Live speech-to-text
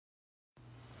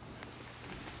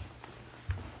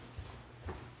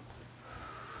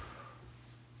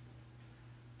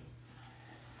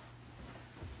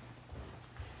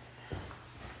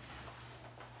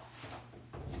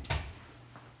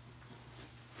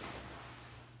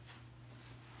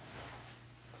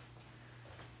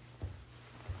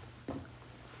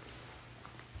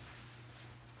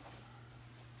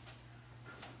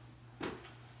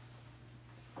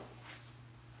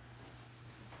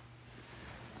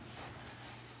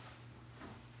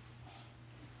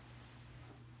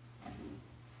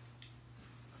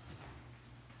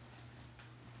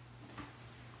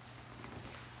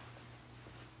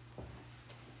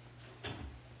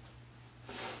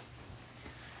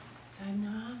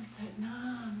Satnam,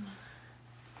 Satnam.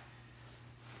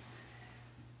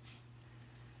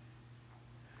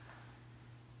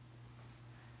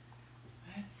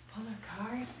 Let's pull a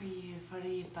card for you,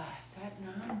 Fariba.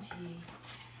 Satnam Ji.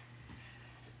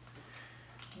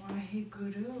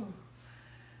 Waheguru.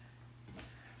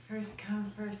 First come,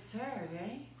 first serve,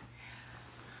 eh?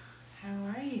 How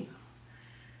are you?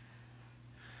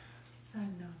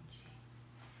 Satnam Ji.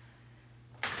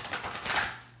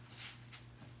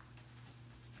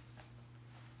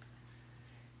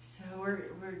 So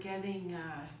we're getting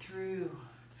through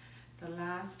the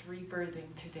last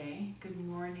rebirthing today. Good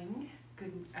morning,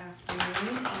 good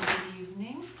afternoon, and good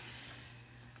evening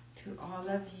to all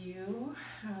of you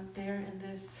out there in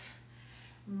this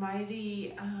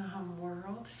mighty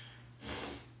world.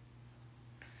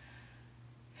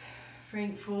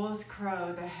 Frank Fool's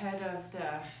Crow, the head of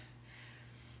the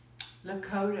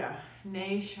Lakota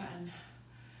nation,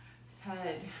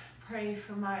 said, "Pray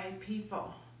for my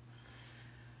people,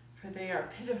 for they are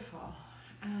pitiful."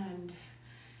 And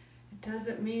it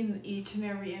doesn't mean each and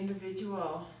every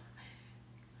individual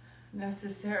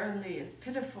necessarily is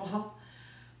pitiful,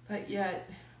 but yet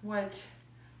what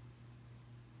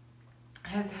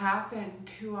has happened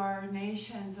to our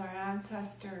nations, our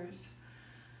ancestors,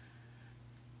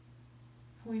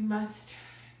 we must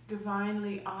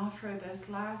divinely offer this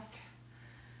last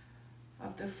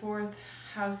of the fourth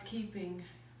housekeeping,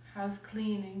 house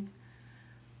cleaning,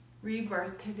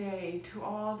 rebirth today to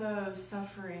all those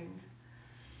suffering,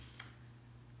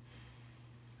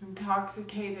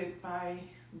 intoxicated by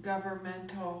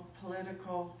governmental,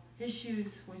 political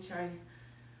issues, which I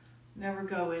never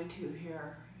go into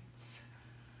here. It's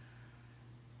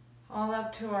all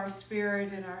up to our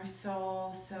spirit and our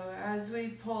soul. So as we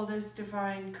pull this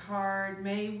divine card,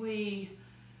 may we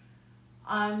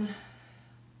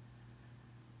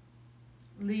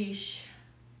unleash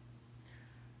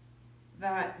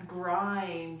that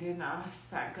grind in us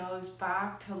that goes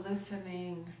back to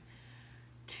listening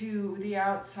to the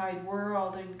outside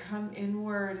world and come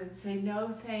inward and say, "No,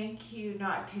 thank you,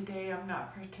 not today. I'm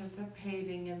not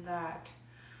participating in that.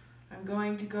 I'm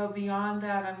going to go beyond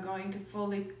that. I'm going to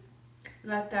fully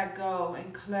let that go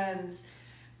and cleanse.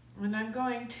 And I'm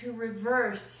going to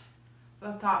reverse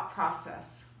the thought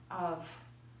process of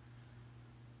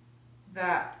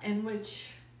that in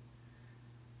which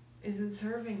isn't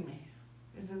serving me,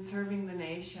 isn't serving the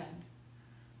nation."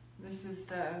 This is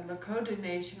the Lakota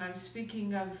nation I'm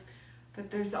speaking of,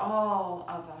 but there's all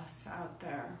of us out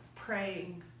there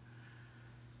praying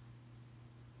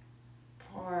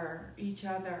for each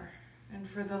other and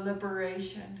for the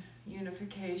liberation,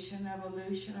 unification,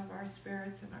 evolution of our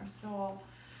spirits and our soul.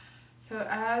 So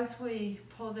as we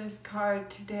pull this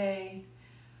card today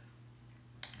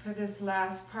for this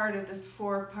last part of this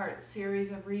 4-part series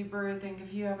of rebirthing,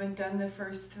 if you haven't done the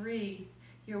first 3,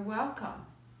 you're welcome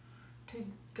to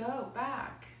go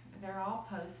back. They're all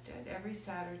posted every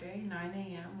Saturday, 9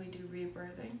 a.m. We do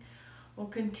rebirthing. We'll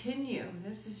continue.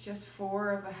 This is just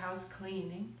 4 of a house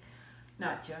cleaning.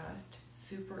 Not just. It's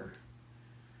super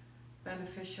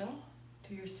beneficial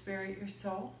to your spirit, your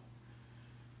soul.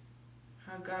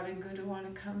 How God and Buddha want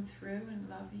to come through and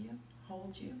love you,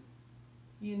 hold you,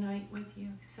 unite with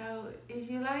you. So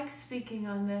if you like speaking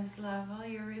on this level,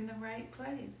 you're in the right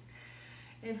place.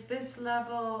 If this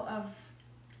level of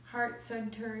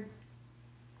heart-centered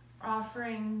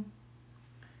offering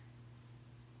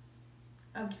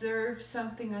observe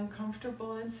something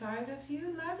uncomfortable inside of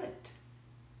you, let it.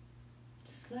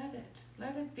 Just let it.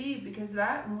 Let it be, because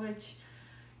that in which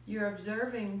you're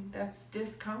observing that's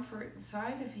discomfort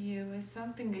inside of you is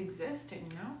something existing,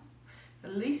 no?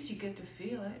 At least you get to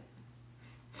feel it.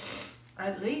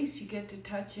 At least you get to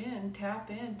touch in, tap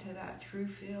into that true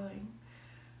feeling.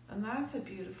 And that's a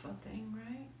beautiful thing,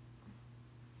 right?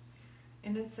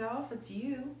 In itself, it's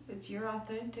you. It's your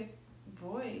authentic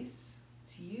voice.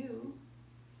 It's you.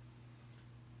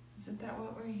 Isn't that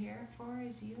what we're here for,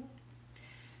 is you?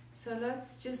 So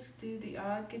let's just do the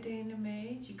Ad Gade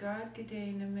Name, Jagad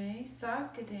Gade Name,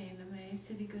 Sat Gade Name,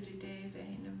 Siddhi Guru Deve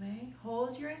Name.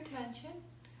 Hold your intention.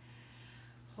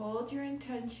 Hold your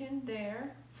intention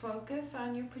there. Focus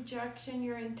on your projection,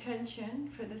 your intention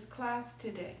for this class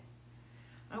today,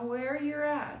 on where you're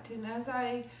at. And as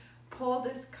I pull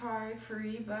this card for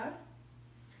Reba,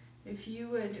 if you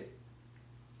would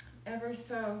ever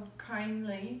so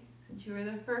kindly, since you were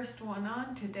the first one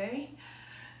on today,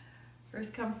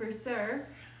 first come, first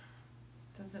serve.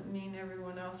 Doesn't mean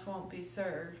everyone else won't be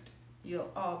served. You'll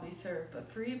all be served.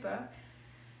 But for Reba,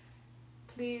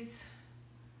 please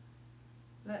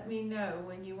let me know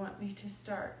when you want me to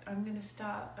start. I'm going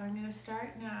to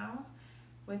start now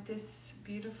with this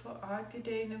beautiful Ad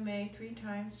G'day Name 3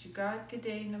 times. Jugad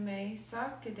G'day Name,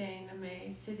 Sat G'day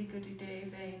Name, Siddhi Gudi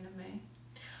Deve Name.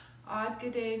 Ad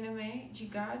G'day Name,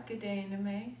 Jugad G'day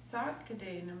Name, Sat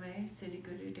G'day Name, Siddhi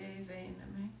Gudi Deve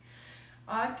Name.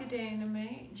 Ad G'day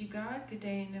Name, Jugad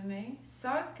G'day Name,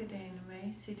 Sat G'day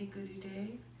Name, Siddhi Gudi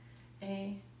Deve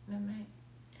Name.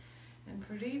 And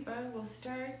for Reba, we'll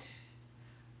start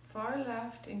far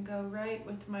left and go right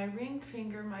with my ring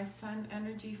finger, my sun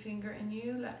energy finger, and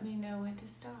you let me know when to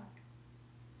stop.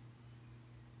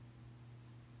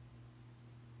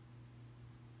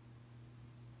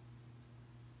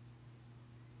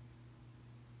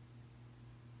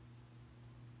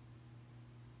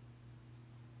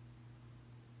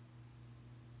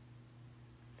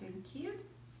 Thank you.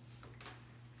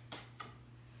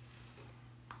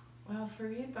 Well, for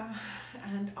Reba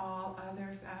and all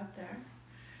others out there,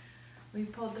 we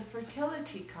pulled the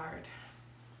fertility card.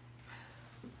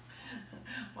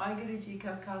 Waigaruji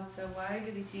Kakalsa,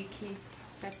 Waigaruji Ki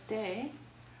Fete.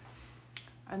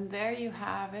 And there you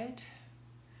have it.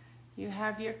 You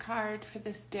have your card for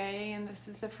this day, and this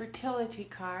is the fertility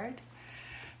card.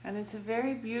 And it's a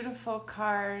very beautiful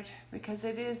card because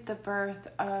it is the birth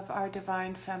of our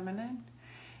divine feminine.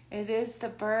 It is the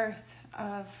birth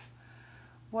of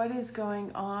what is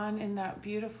going on in that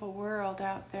beautiful world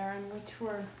out there in which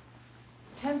we're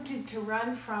tempted to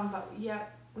run from, but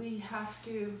yet we have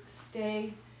to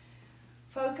stay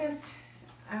focused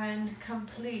and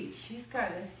complete. She's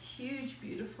got a huge,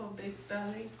 beautiful, big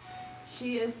belly.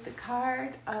 She is the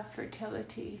card of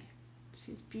fertility.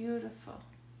 She's beautiful.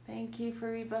 Thank you,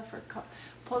 Fariba, for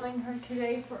pulling her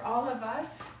today for all of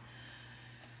us.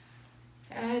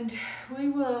 And we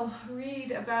will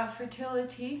read about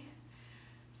fertility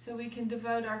so we can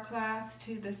devote our class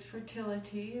to this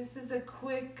fertility. This is a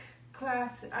quick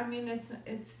class. I mean,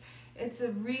 it's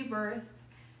a rebirth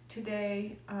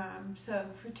today. So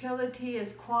fertility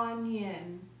is Kuan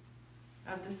Yin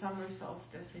of the summer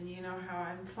solstice, and you know how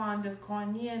I'm fond of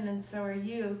Kuan Yin, and so are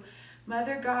you.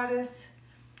 Mother Goddess,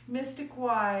 mystic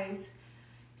wise,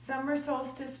 summer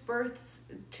solstice births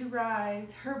to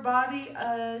rise. Her body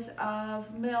is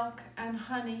of milk and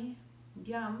honey,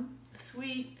 yum,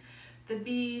 sweet. The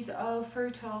bees, oh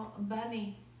fertile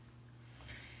bunny.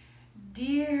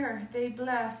 Dear, they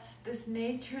bless this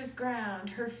nature's ground.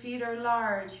 Her feet are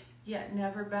large, yet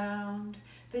never bound.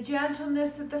 The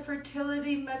gentleness of the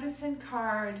fertility medicine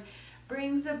card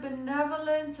brings a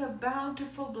benevolence of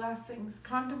bountiful blessings.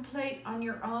 Contemplate on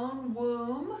your own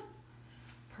womb,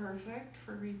 perfect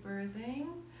for rebirthing,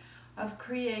 of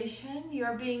creation. You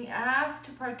are being asked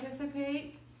to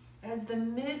participate as the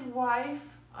midwife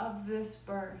of this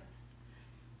birth.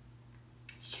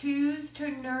 Choose to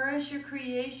nourish your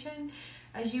creation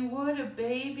as you would a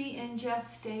baby in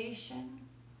gestation.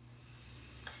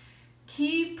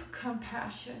 Keep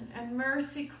compassion and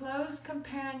mercy close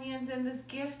companions in this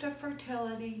gift of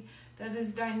fertility that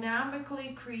is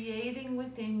dynamically creating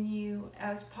within you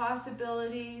as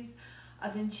possibilities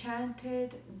of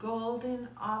enchanted golden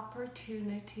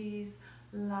opportunities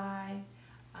lie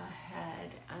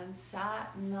ahead. And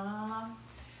Sat Nam,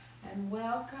 and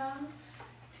welcome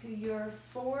to your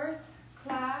 4th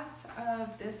class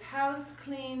of this house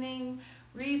cleaning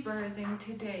rebirthing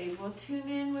today. We'll tune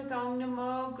in with Om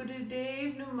Namo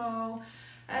Gurudev Namo.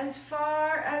 As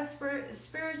far as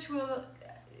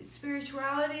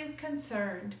spirituality is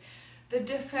concerned, the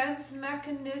defense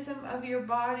mechanism of your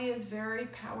body is very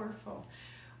powerful.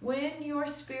 When your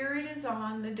spirit is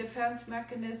on, the defense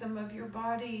mechanism of your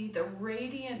body, the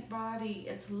radiant body,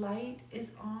 its light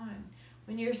is on.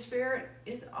 When your spirit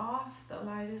is off, the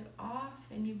light is off,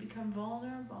 and you become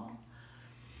vulnerable.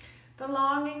 The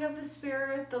longing of the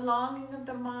spirit, the longing of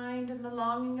the mind, and the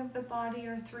longing of the body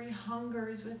are 3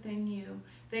 hungers within you.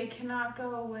 They cannot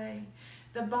go away.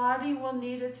 The body will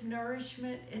need its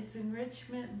nourishment, its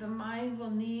enrichment. The mind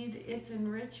will need its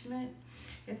enrichment,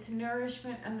 its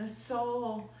nourishment, and the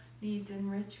soul needs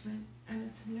enrichment and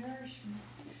its nourishment.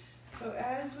 So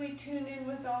as we tune in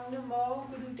with Om Namo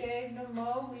Gurudev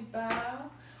Namo, we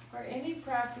bow, or any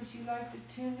practice you like to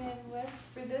tune in with.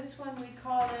 For this one, we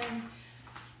call in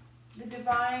the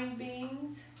divine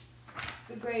beings,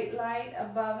 the great light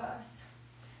above us,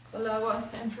 below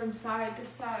us, and from side to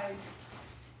side.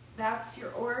 That's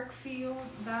your auric field.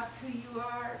 That's who you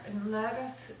are. And let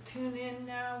us tune in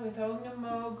now with Om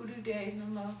Namo Gurudev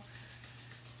Namo.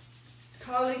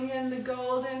 Calling in the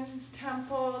golden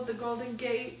temple, the golden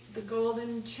gate, the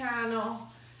golden channel,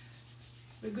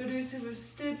 the gurus who have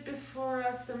stood before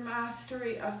us, the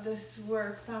mastery of this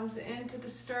work. Thumbs into the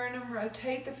sternum,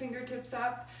 rotate the fingertips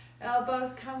up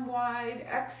Elbows come wide.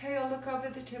 Exhale, look over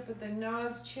the tip of the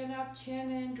nose. Chin up,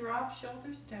 chin in. Drop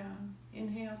shoulders down.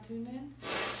 Inhale, tune in.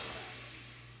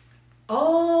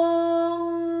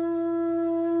 Om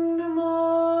Namo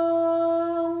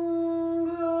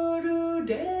Guru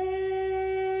Dev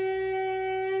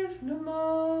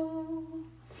Namo.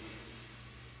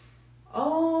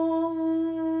 Om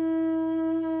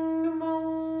Namo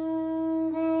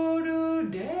Guru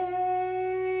Dev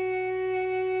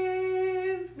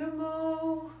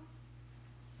Namo.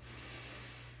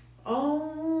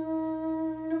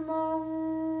 Om Namo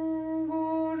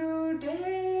Guru Dev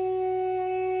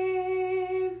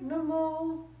Namo.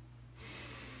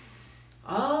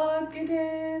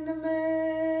 Agdaname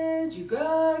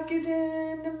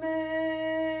Jugadaname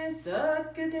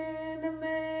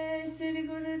Satgadaname Sri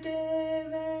Guru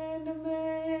Devaname.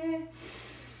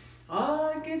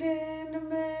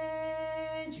 Agdaname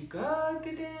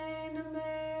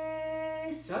Jugadaname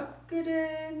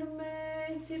Satgadaname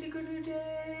Sri Guru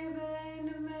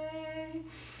Devaname.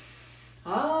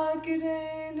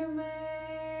 Agdaname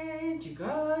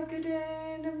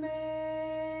Jugadaname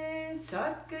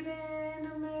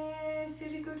Satgadaname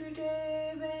Sri Guru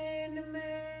Devaname.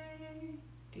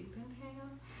 Deep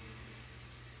inhale.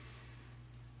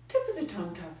 Tip of the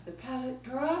tongue, top of the palate.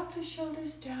 Drop the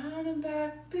shoulders down and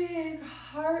back. Big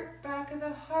heart, back of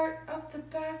the heart, up the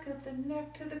back of the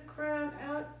neck to the crown,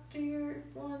 out to your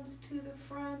ones to the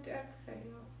front.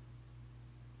 Exhale.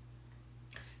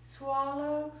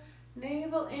 Swallow,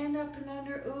 navel in, up and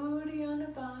under.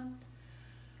 Uddiyana Bandha.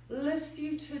 Lifts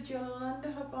you to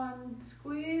Jalandhara Bandha.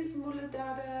 Squeeze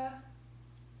Muladhara.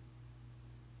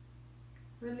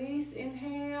 Release,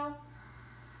 inhale.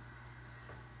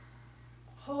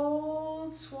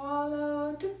 Hold,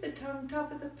 swallow, dip the tongue,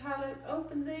 top of the palate,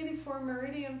 opens 84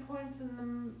 meridian points in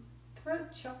the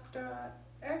throat chakra.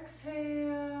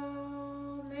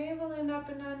 Exhale, navel in, up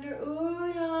and under.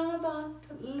 Uddiyana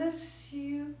Bandha lifts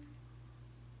you.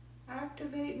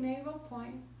 Activate navel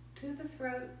point to the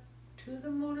throat, to the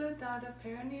Muladhara,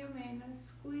 perineum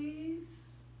anus.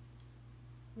 Squeeze.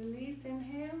 Release,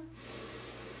 inhale.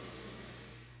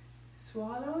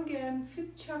 Swallow again,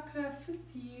 5th chakra,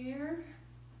 5th year.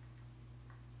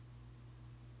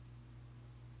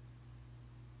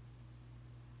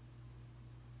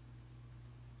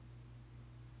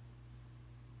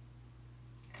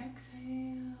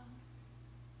 Exhale.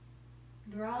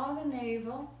 Draw the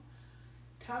navel,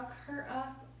 tuck her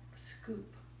up,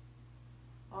 scoop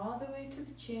all the way to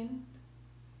the chin.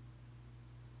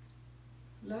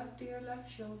 Left ear, left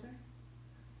shoulder.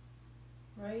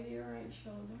 Right ear, right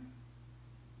shoulder.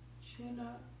 Chin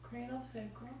up, cranial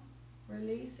sacral.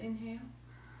 Release, inhale.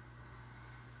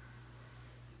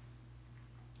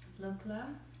 Look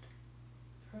left,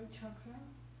 throat chakra.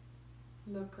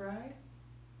 Look right.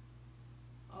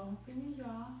 Open your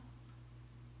jaw.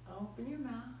 Open your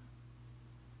mouth.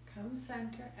 Come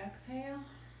center. Exhale.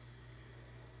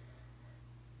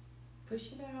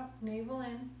 Push it out. Navel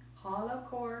in. Hollow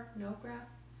core. No breath.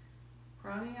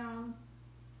 Pranayama.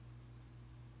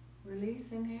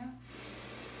 Release. Inhale.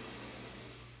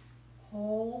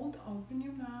 Hold. Open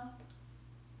your mouth.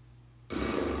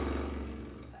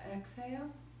 Exhale.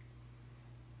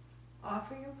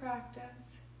 Offer your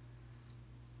practice.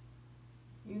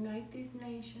 Unite these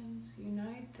nations,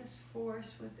 unite this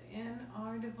force within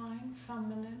our divine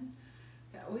feminine,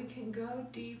 that we can go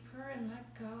deeper and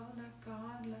let go, let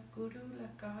God, let Guru,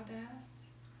 let Goddess,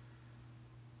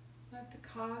 let the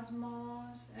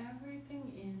cosmos,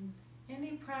 everything in.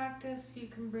 Any practice you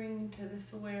can bring into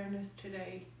this awareness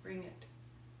today, bring it.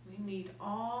 We need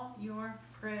all your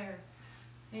prayers.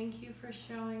 Thank you for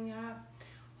showing up.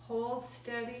 Hold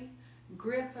steady.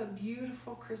 Grip a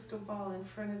beautiful crystal ball in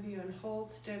front of you and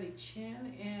hold steady.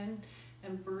 Chin in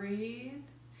and breathe.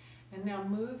 And now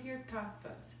move your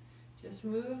tattvas. Just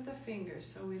move the fingers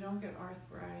so we don't get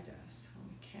arthritis.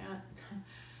 We can't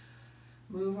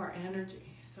move our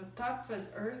energy. So tattvas: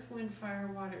 earth, wind, fire,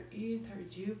 water, ether,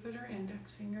 Jupiter,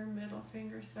 index finger, middle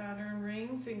finger, Saturn,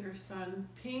 ring finger, sun,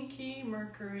 pinky,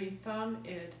 Mercury, thumb,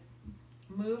 id.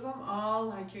 Move them all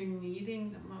like you're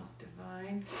kneading the most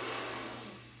divine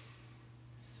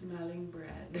smelling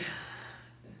bread.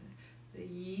 The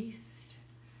yeast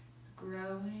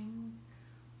growing,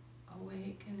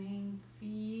 awakening.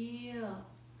 Feel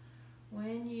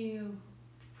when you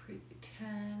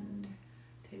pretend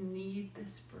to knead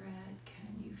this bread,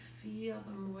 can you feel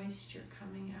the moisture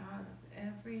coming out of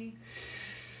every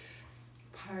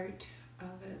part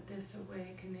of it, this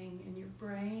awakening in your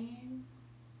brain,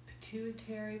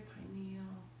 pituitary,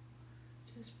 pineal.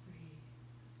 Just breathe.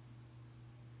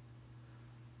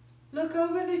 Look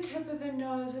over the tip of the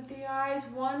nose with the eyes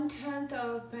 1/10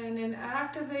 open and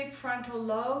activate frontal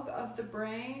lobe of the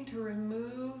brain to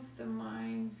remove the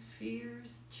mind's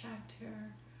fears,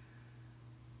 chatter,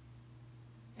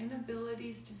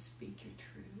 inabilities to speak your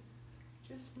truth.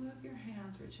 Just move your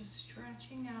hands. We're just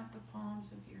stretching out the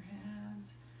palms of your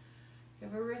hands. You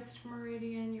have a wrist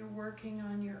meridian. You're working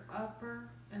on your upper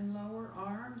and lower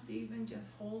arms, even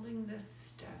just holding this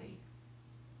steady.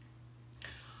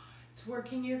 It's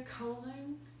working your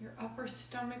colon, your upper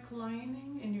stomach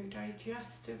lining, and your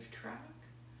digestive tract.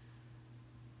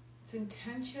 It's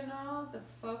intentional, the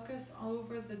focus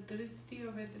over the drishti,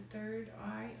 over the third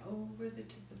eye, over the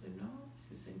tip of the nose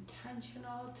is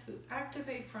intentional to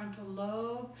activate frontal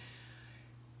lobe.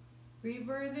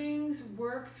 Rebirthings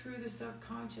work through the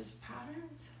subconscious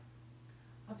patterns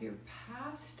of your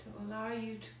past to allow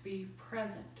you to be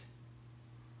present.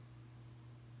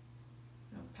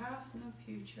 No past, no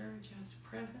future, just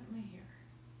presently here.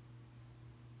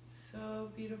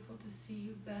 So beautiful to see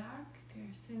you back,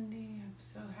 dear Cindy. I'm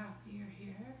so happy you're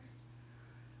here.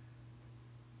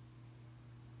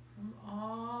 From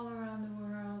all around the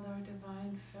world, our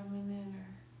divine feminine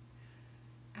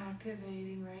are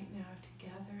activating right now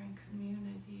together in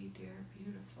community, dear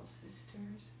beautiful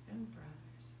sisters and brothers.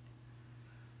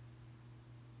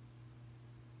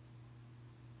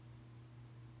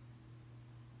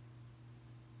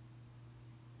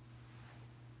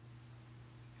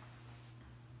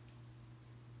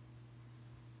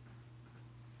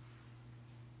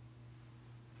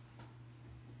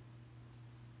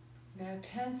 Now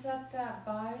tense up that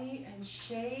body and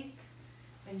shake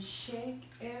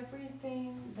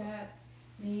everything that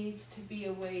needs to be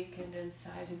awakened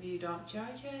inside of you. Don't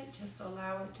judge it, just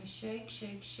allow it to shake,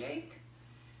 shake, shake.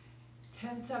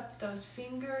 Tense up those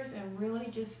fingers and really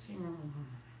just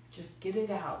get it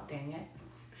out, dang it.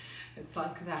 It's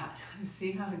like that.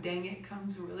 See how dang it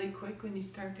comes really quick when you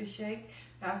start to shake?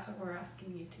 That's what we're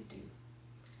asking you to do.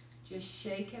 Just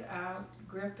shake it out,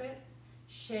 grip it,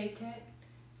 shake it,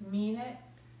 mean it.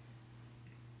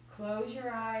 Close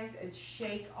your eyes and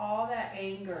shake all that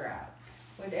anger out.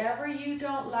 Whatever you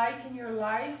don't like in your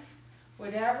life,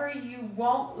 whatever you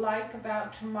won't like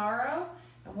about tomorrow,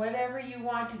 and whatever you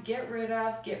want to get rid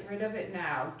of it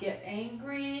now. Get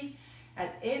angry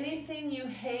at anything you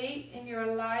hate in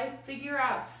your life. Figure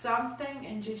out something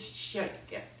and just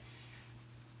shake it.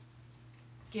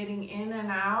 Getting in and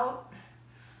out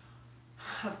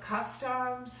of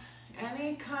customs,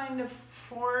 any kind of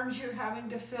forms you're having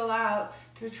to fill out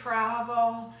to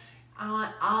travel,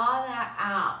 on all that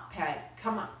out, Peg.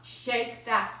 Come on, shake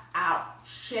that out.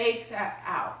 Shake that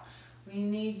out. We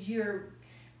need your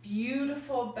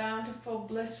beautiful, bountiful,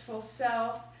 blissful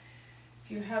self.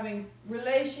 If you're having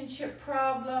relationship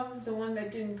problems, the one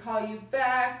that didn't call you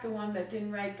back, the one that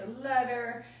didn't write the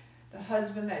letter, the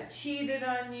husband that cheated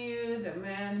on you, the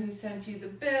man who sent you the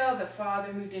bill, the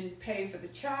father who didn't pay for the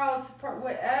child support,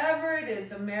 whatever it is,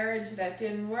 the marriage that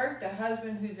didn't work, the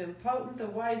husband who's impotent, the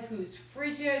wife who's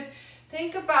frigid.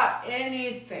 Think about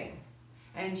anything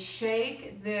and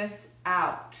shake this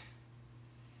out.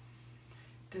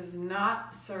 Does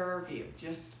not serve you.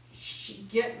 Just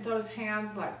get those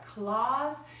hands like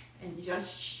claws and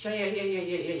just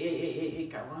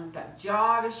shake. I want that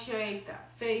jaw to shake,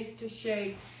 that face to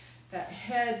shake, that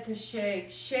head to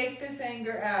shake. Shake this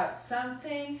anger out.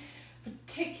 Something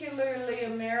particularly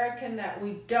American that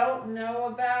we don't know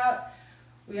about.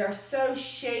 We are so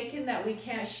shaken that we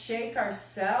can't shake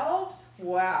ourselves.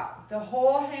 Wow. The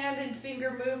whole hand and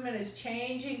finger movement is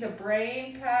changing the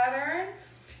brain pattern.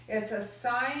 It's a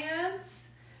science.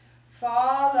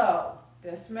 Follow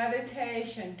this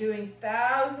meditation. Doing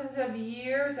thousands of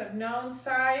years of known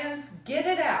science. Get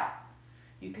it out.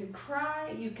 You can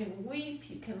cry, you can weep,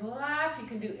 you can laugh, you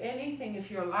can do anything.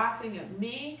 If you're laughing at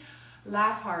me,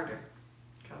 laugh harder,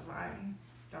 because I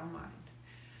don't mind.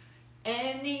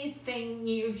 Anything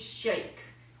you shake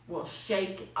will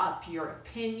shake up your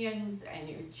opinions and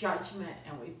your judgment.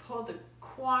 And we pull the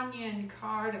Kuan Yin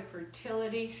card of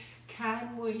fertility.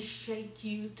 Can we shake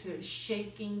you to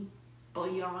shaking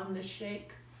beyond the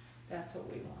shake? That's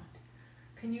what we want.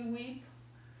 Can you weep?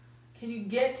 Can you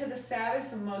get to the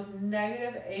saddest and most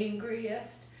negative,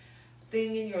 angriest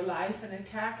thing in your life and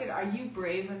attack it? Are you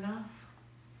brave enough?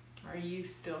 Are you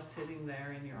still sitting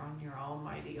there and you're on your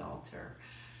almighty altar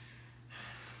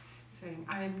saying,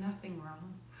 I am nothing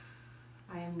wrong.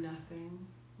 I am nothing.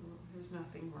 There's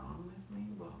nothing wrong with me.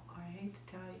 Well, I hate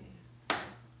to tell you,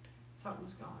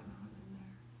 something's going on in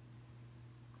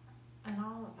there. And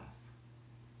all of us.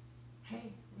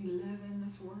 Hey, we live in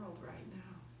this world right now.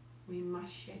 We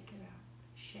must shake it out.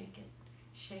 Shake it.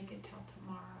 Shake it till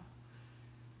tomorrow.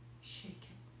 Shake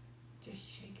it. Just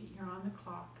shake it. You're on the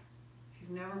clock. If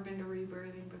you've never been to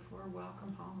rebirthing before,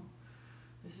 welcome home.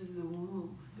 This is the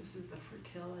womb. This is the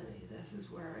fertility. This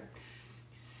is where it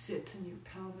sits in your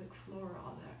pelvic floor,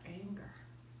 all that anger.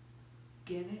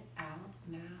 Get it out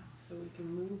now so we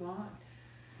can move on.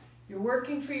 You're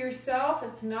working for yourself.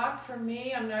 It's not for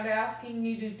me. I'm not asking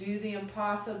you to do the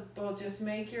impossible. Just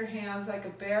make your hands like a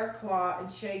bear claw and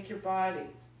shake your body.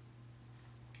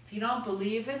 If you don't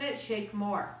believe in it, shake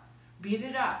more. Beat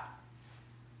it up.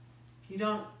 If you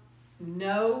don't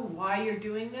know why you're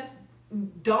doing this,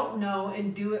 don't know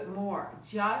and do it more.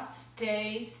 Just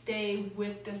stay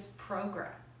with this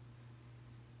program.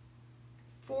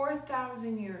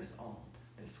 4,000 years old,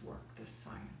 this work, this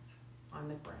science on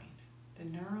the brain. The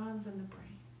neurons in the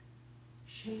brain.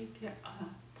 Shake it up.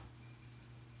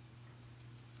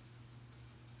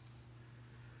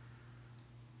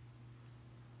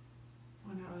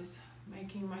 When I was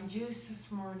making my juice this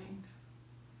morning,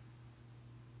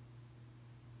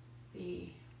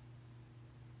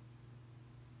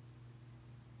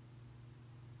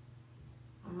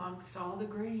 amongst all the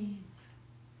greens,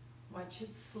 watch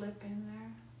it slip in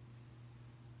there.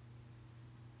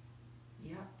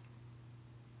 Yep.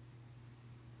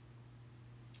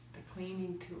 The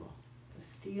cleaning tool, the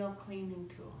steel cleaning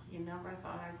tool. You never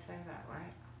thought I'd say that,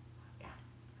 right? Yeah.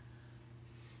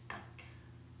 Stuck.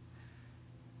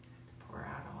 Pour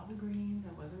out all the greens.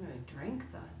 I wasn't going to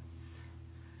drink that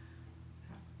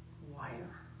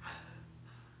wire.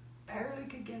 Barely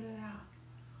could get it out.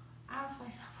 I asked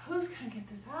myself, who's going to get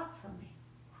this out for me?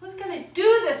 Who's going to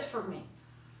do this for me?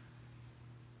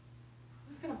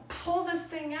 Who's going to pull this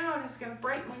thing out? Is it going to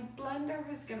break my blender?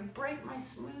 Is it going to break my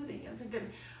smoothie? Is it going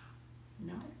to...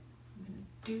 No, I'm going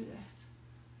to do this.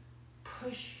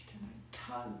 Pushed and I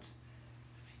tugged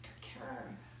and I took care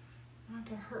of it, not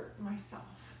to hurt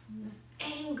myself. And this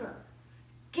anger,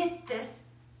 get this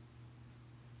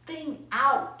thing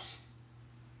out.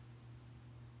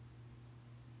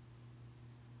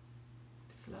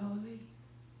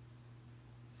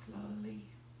 Slowly,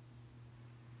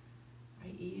 I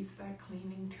eased that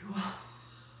cleaning tool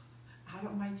out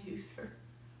of my juicer.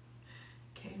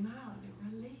 Came out, it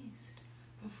released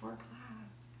before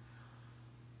class.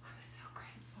 I was so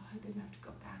grateful I didn't have to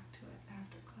go back to it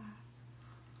after class.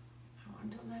 I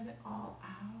wanted to let it all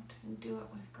out and do it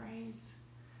with grace.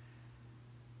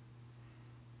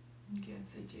 And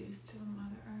give the juice to the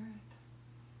Mother Earth.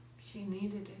 She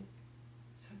needed it.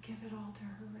 So give it all to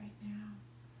her right now.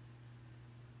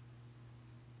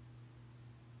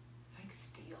 It's like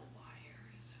steel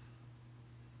wires.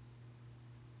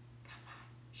 Come on,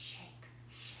 shake.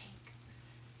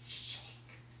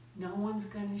 No one's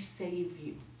going to save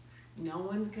you. No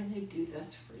one's going to do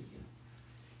this for you.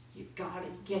 You got to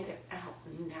get it out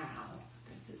now.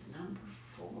 This is number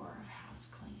 4 of house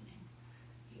cleaning.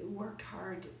 You worked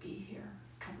hard to be here.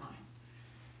 Come on.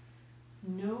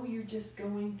 No, you're just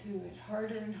going through it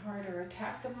harder and harder.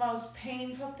 Attack the most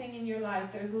painful thing in your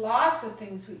life. There's lots of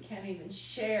things we can't even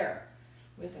share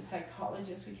with a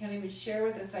psychologist. We can't even share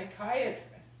with a psychiatrist.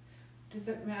 It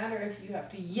doesn't matter if you have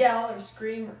to yell or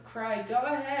scream or cry. Go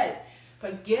ahead.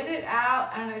 But get it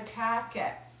out and attack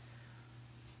it.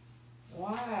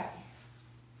 Why?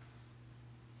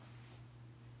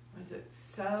 Was it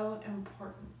so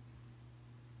important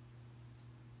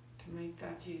to make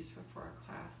that juice before a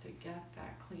class, to get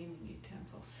that cleaning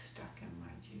utensil stuck in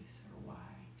my juicer? Why?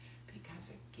 Because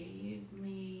it gave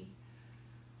me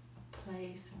a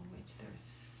place in which there's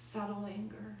subtle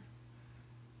anger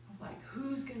of like,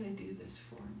 who's going to do this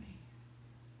for me?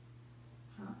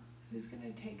 Huh? Who's going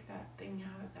to take that thing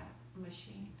out of that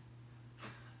machine?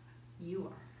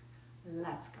 You are.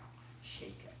 Let's go.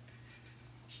 Shake it.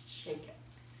 Shake it.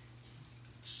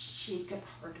 Shake it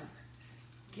harder.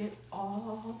 Get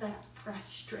all that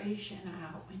frustration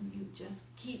out when you just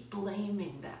keep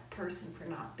blaming that person for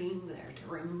not being there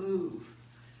to remove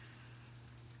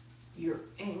your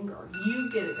anger. You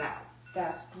get it out.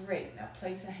 That's great. Now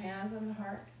place a hand on the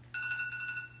heart.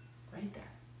 Right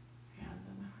there. Hands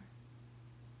on the heart.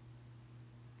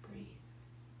 Breathe.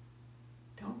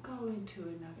 Don't go into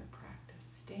another practice.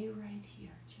 Stay right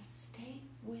here. Just stay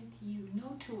with you.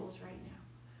 No tools right now.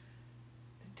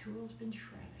 The tool's been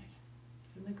shredded.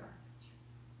 It's in the garbage.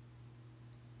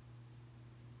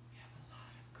 We have a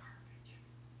lot of garbage.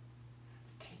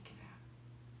 Let's take it out.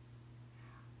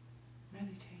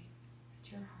 Meditate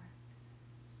at your heart.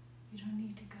 You don't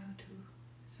need to go to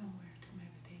somewhere to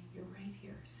meditate. You're right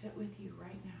here. Sit with you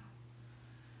right now.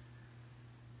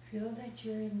 Feel that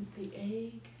you're in the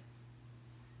egg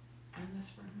and the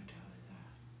spermatozoa.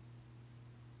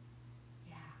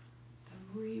 Yeah.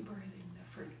 The rebirthing, the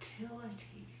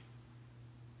fertility.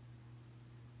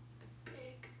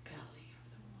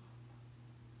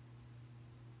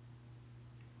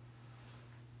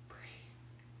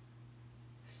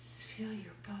 Feel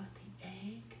you're both the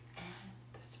egg and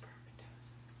the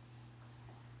spermatozoa.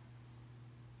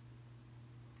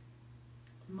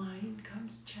 Mind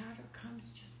comes, chatter comes,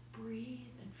 just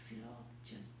breathe and feel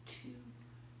just two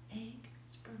egg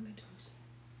spermatozoa.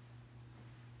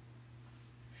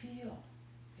 Feel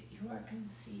that you are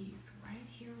conceived right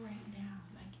here, right now,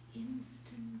 like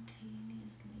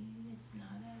instantaneously. It's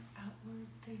not an outward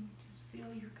thing. Just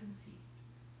feel you're conceived.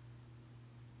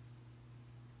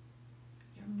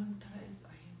 Your mantra is,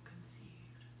 I am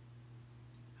conceived.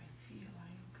 I feel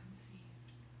I am conceived.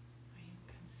 I am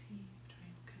conceived. I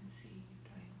am conceived.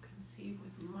 I am conceived.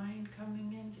 With mind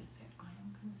coming in, just say, I am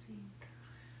conceived.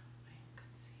 I am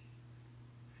conceived.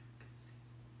 I am conceived.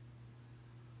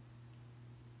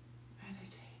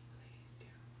 Meditate, please,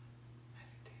 dear one.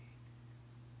 Meditate.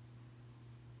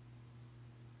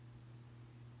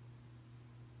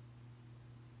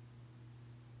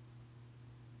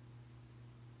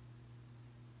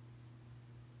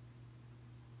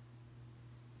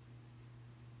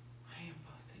 I am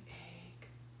both the egg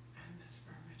and the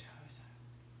spermatozoa.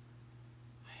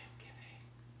 I am giving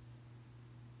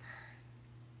birth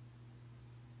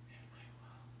in my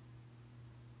womb.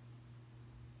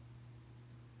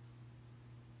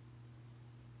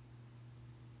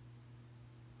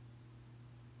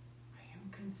 I am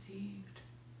conceived.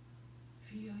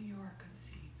 Feel you are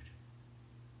conceived.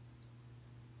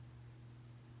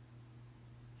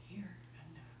 Here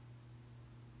and now.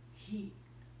 Heat.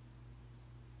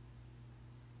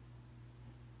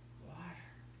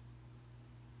 Water.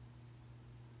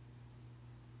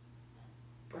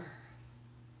 Birth.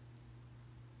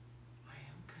 I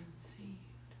am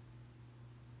conceived.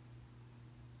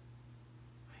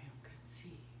 I am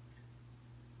conceived.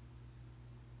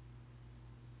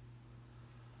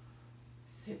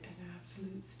 Sit in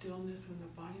absolute stillness. When the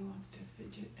body wants to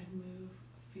fidget and move,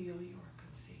 feel you are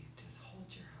conceived. Just hold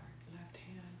your heart. Left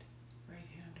hand, right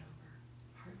hand over.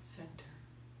 Heart center.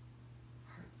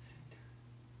 Heart center.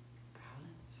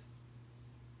 Balance.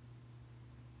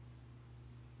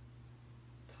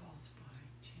 Tall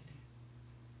spine, chin in.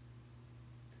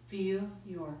 Feel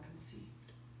you are conceived.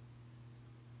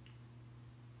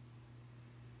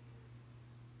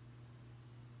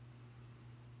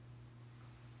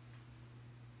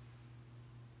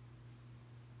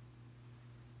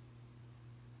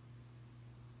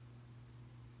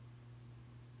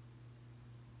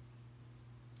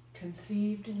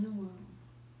 Conceived in the womb.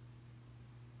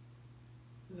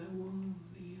 The womb,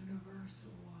 the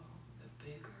universal womb, the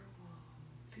bigger womb.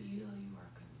 Feel you are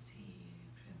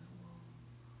conceived in the womb.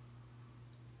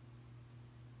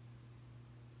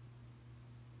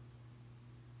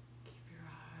 Keep your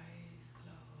eyes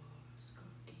closed. Go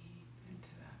deep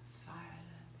into that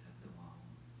silence of the womb.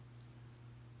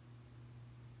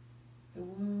 The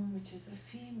womb, which is a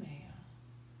female.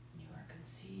 You are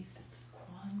conceived. That's the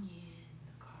Kuan Yin,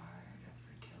 the card of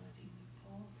fertility we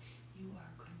pull. You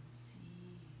are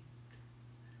conceived.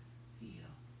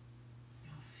 Feel.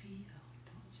 Now feel.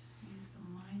 Don't just use the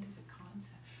mind as a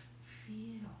concept.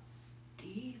 Feel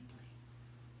deeply,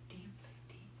 deeply,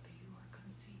 deeply. You are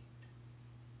conceived.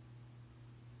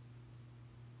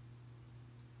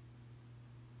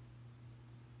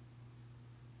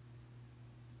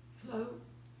 Float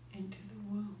into the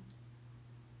womb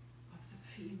of the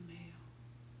female,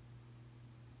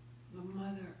 the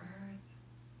Mother Earth,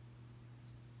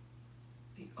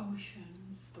 the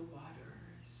oceans, the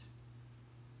waters,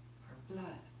 her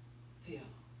blood. Feel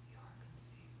you are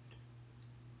conceived.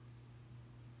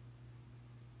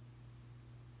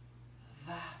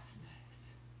 The vastness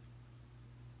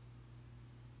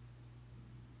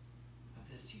of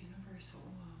this universal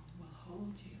womb will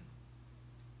hold you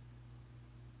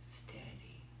steady.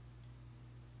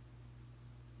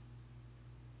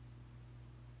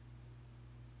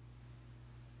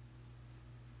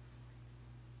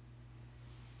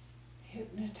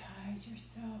 Hypnotize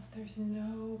yourself. There's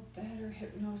no better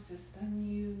hypnosis than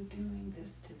you doing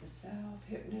this to the self.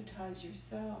 Hypnotize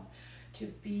yourself to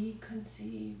be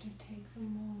conceived. It takes a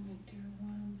moment, dear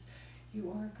ones. You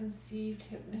are conceived.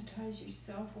 Hypnotize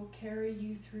yourself will carry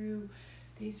you through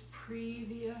these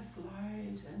previous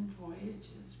lives and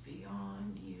voyages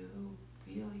beyond you.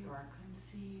 Feel you are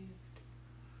conceived.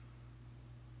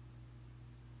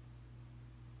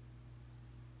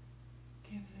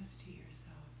 Give this to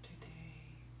yourself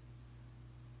today,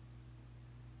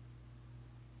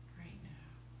 right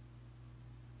now.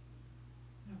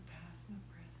 No past, no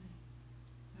present,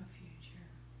 no future.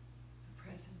 The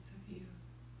presence of you.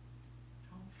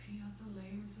 Don't feel the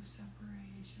layers of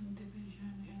separation,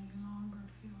 division any longer.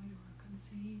 Feel you are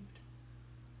conceived.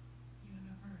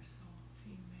 Universal,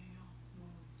 female,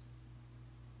 womb,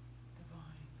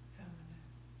 divine, feminine.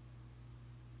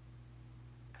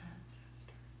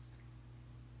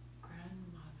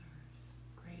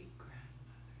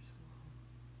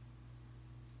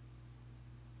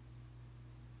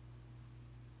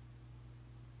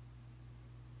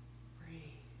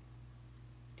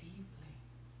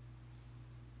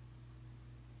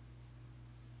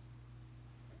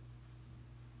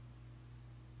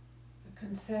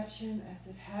 Conception as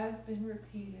it has been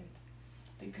repeated.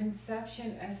 The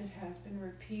conception as it has been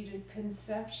repeated.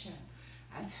 Conception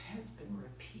as it has been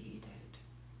repeated.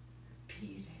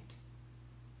 Repeated.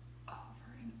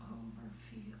 Over and over.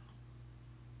 Feel.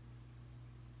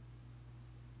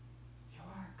 You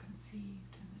are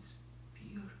conceived in this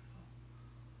beautiful,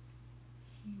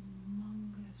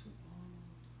 humongous womb.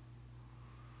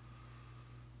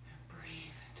 And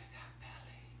breathe into that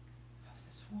belly of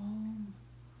this womb.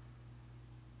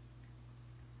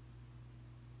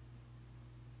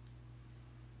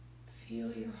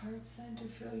 Feel your heart center,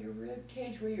 feel your rib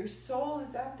cage where your soul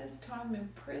is at this time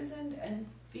imprisoned, and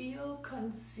feel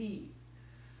conceived.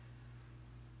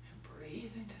 And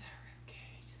breathe into that rib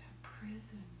cage, that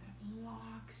prison that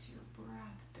locks your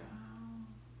breath down,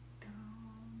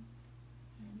 down,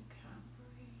 and you can't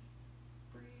breathe.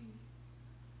 Breathe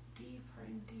deeper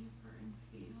and deeper and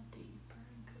feel deeper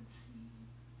and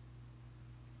conceive.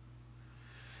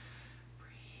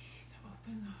 Breathe,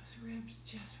 open those ribs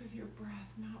just with your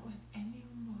breath, not with any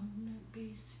movement.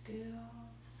 Be still,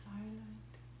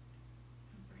 silent,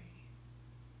 and breathe.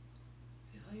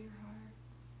 Feel your heart.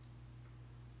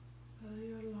 Feel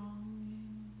your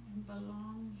longing and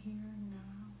belong here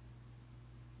now.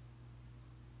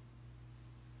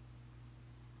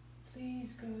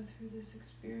 Please go through this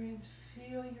experience.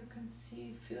 Feel your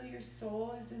conceive. Feel your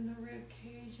soul is in the rib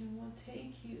cage, and will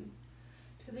take you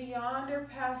to the yonder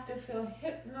past to feel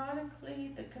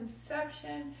hypnotically the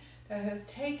conception that has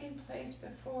taken place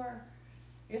before.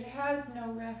 It has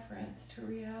no reference to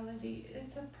reality.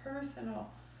 It's a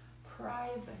personal,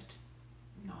 private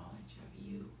knowledge of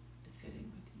you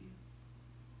sitting with you.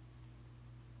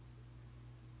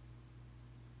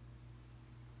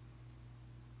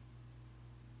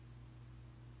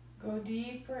 Go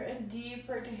deeper and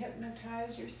deeper to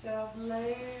hypnotize yourself,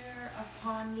 layer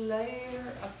upon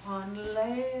layer upon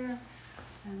layer,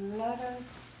 and let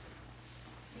us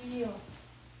feel,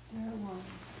 dear ones,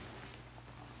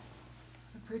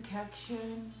 the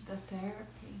protection, the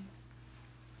therapy,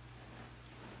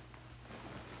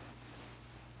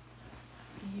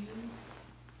 you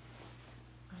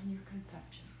and your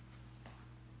conception.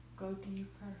 Go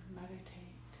deeper, meditate.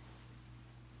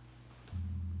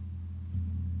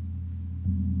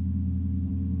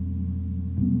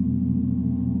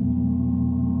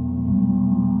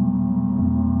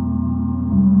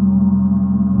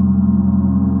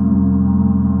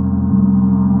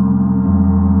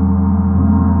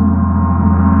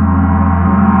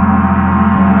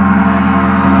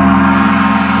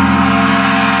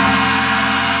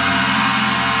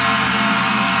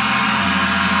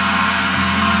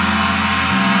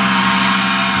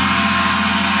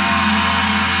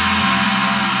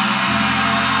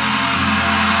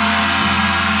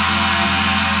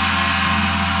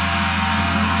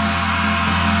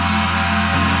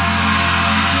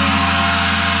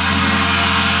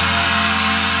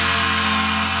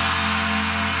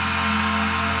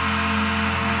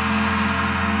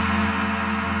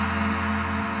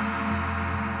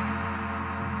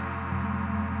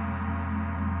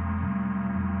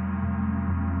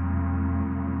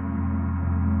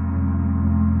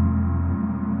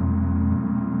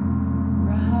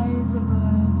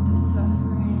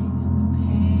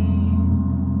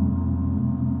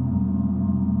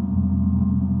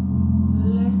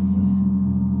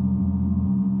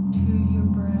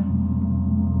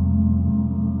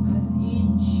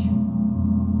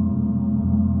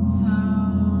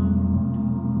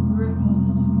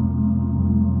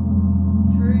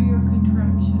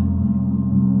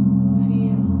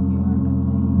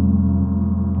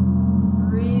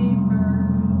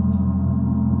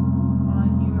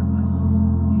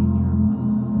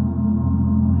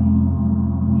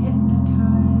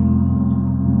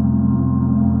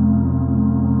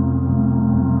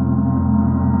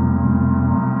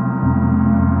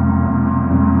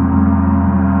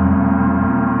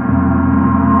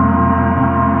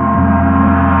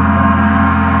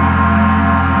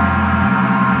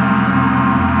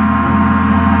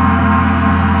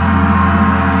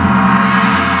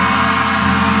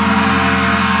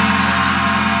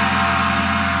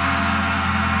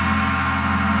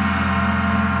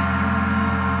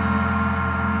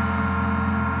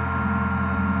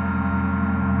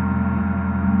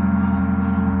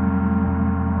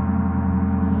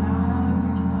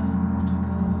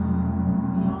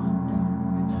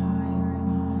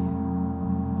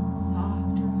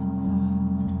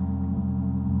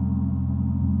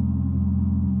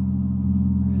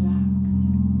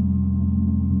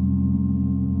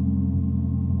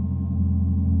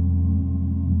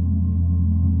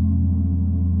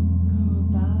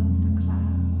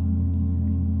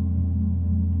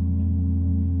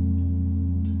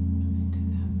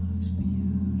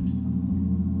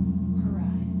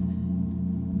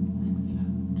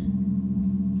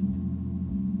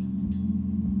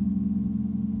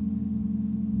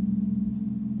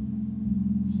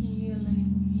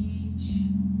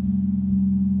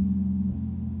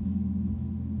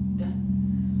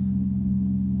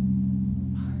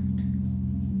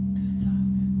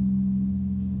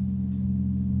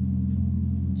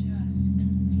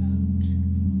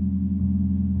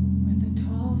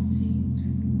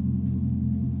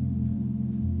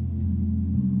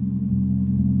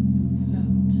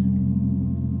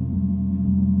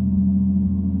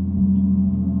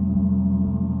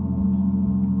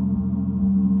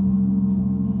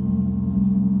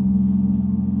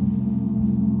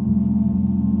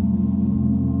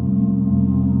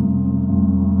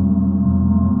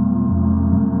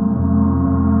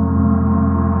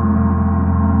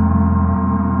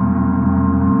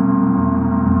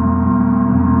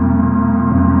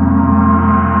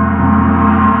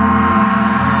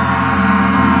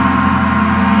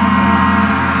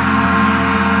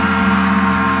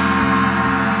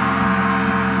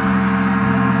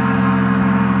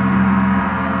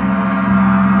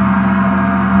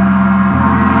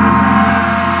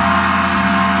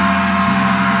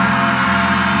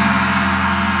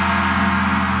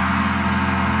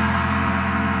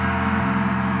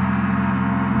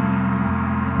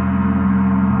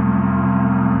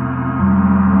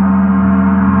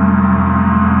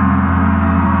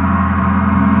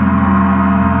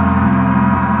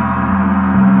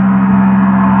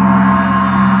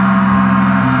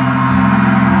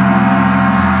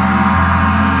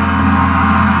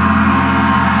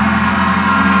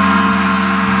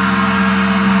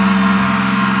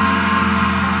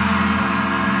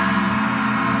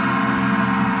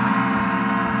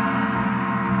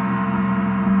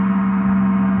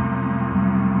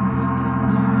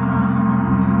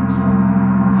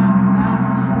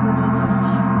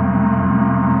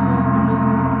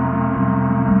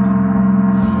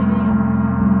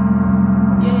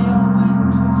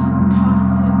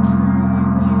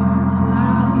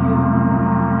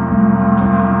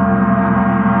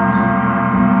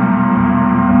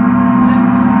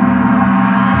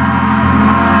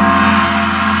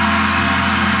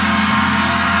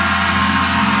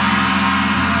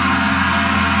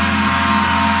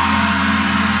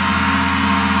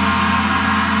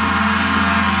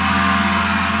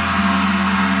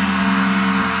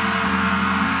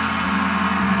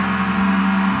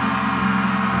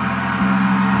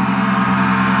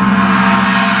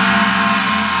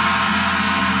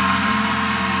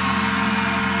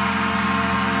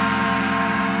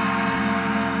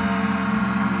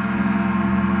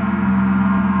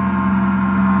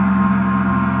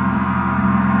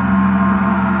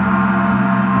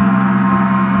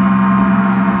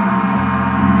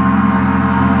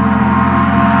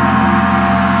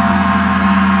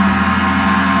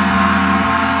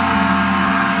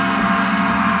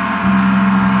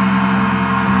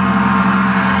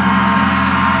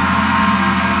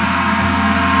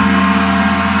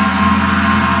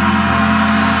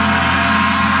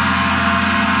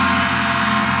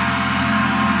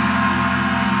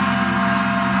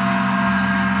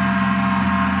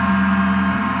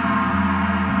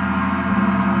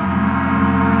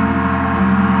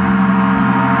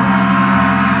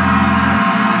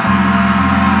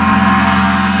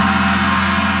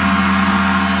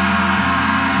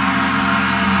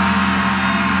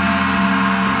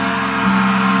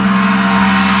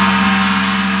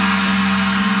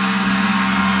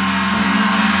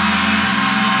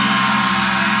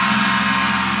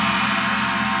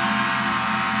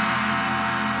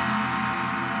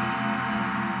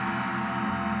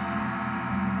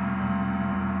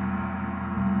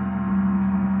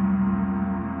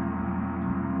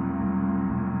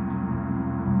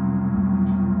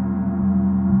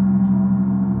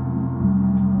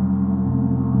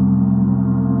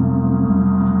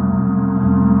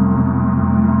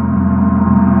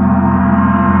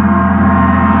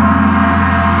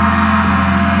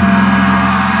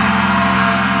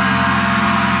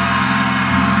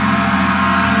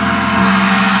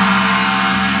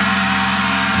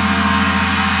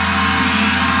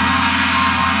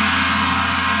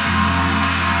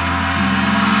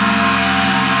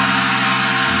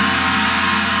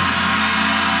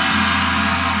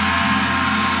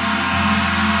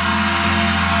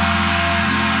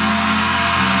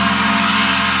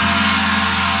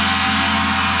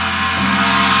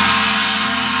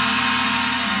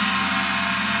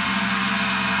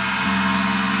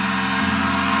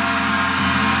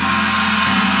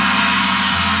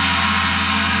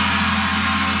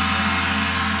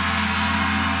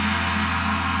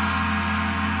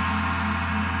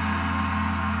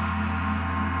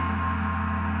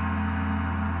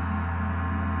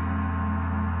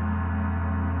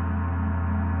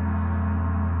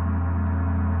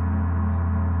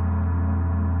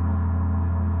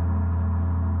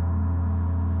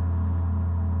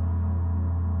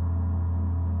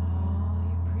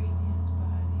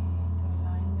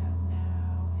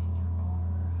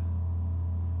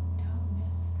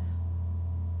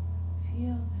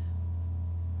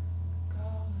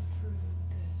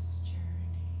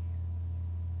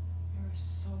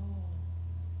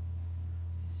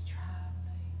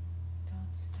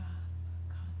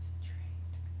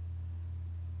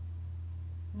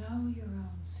 Know your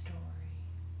own story.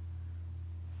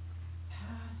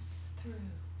 Pass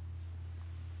through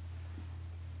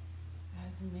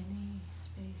as many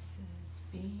spaces,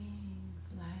 beings,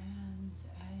 lands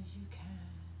as you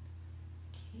can.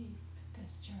 Keep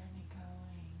this journey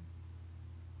going.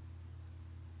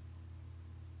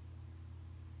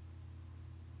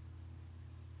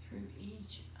 Through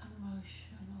each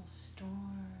emotional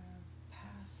storm,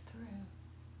 pass through.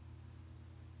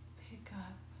 Pick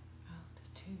up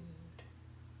altitude.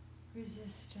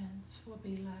 Resistance will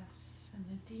be less, and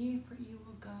the deeper you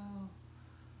will go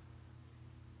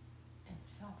in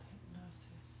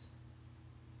self-hypnosis,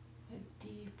 the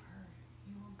deeper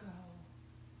you will go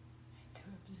into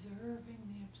observing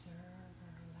the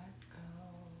observer. Let go.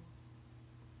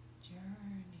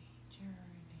 Journey,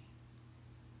 journey.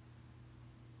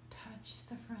 Touch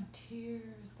the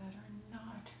frontiers that are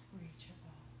not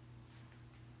reachable.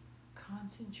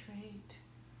 Concentrate.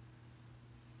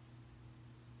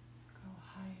 Go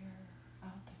higher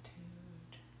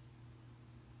altitude.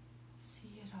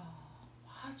 See it all.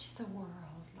 Watch the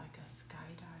world like a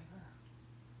skydiver.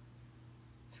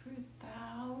 Through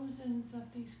thousands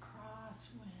of these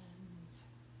crosswinds,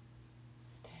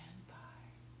 stand by.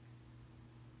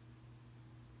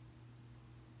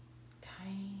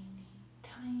 Tiny,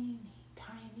 tiny,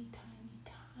 tiny, tiny,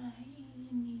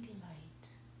 tiny light.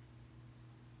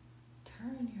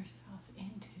 Turn yourself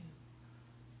into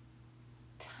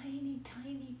tiny,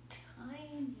 tiny,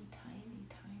 tiny, tiny,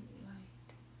 tiny light.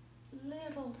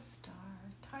 Little star,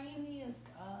 tiniest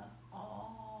of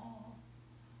all.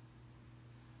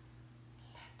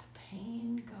 Let the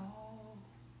pain go.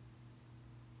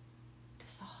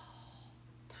 Dissolve.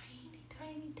 Tiny,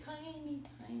 tiny, tiny,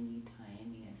 tiny,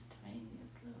 tiniest,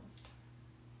 tiniest little star.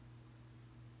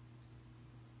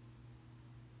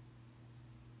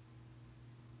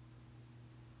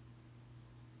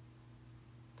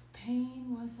 The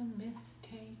pain was a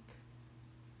mistake.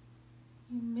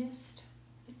 You missed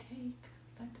the take.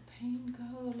 Let the pain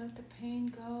go, let the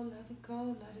pain go, let it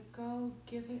go, let it go.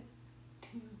 Give it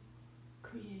to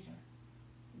Creator,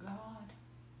 God,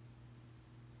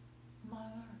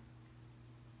 Mother.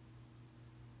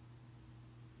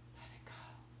 Let it go.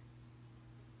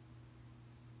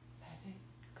 Let it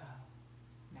go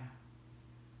now.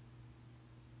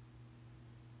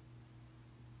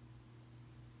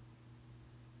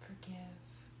 Forgive.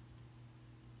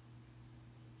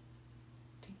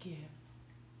 To give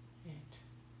it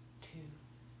to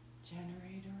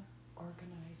generator,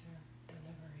 organizer,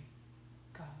 delivery,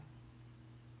 go.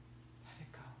 Let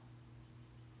it go.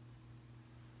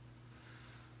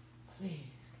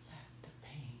 Please let the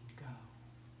pain go.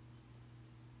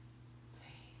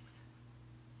 Please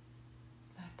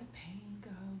let the pain go.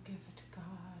 Give it to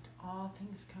God. All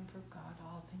things come from God.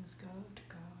 All things go to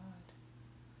God.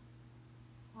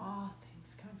 All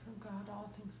things come from God.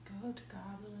 All things go to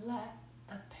God. Let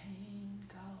the pain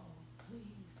go.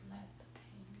 Please let the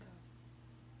pain go.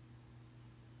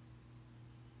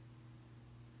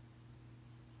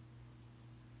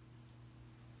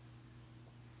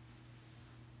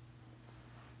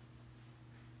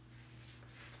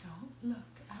 Don't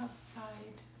look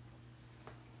outside.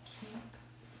 Keep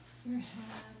your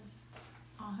hands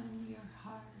on your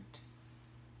heart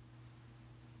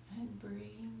and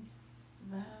bring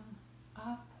them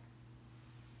up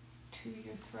to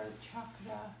your throat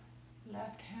chakra.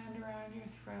 Left hand around your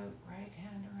throat, right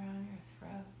hand around your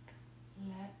throat.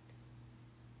 Let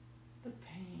the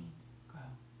pain go.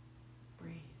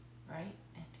 Breathe right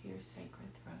into your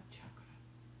sacred throat chakra.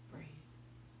 Breathe.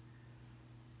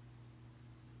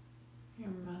 Your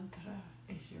mantra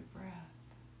is your breath.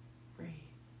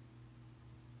 Breathe.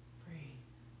 Breathe.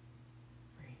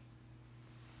 Breathe.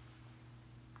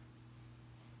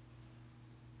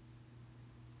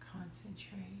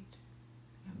 Concentrate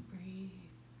and breathe.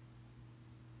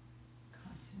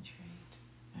 Concentrate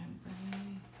and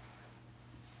breathe.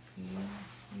 Feel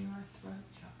your throat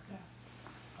chakra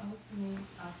opening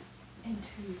up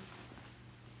into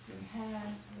your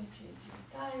hands, which is your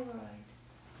thyroid,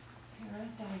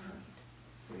 parathyroid.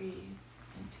 Breathe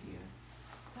into your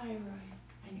thyroid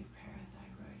and your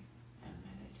parathyroid and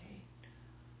meditate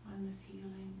on this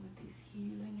healing with these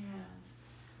healing hands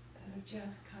that have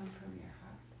just come from your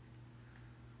heart.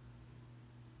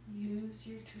 Use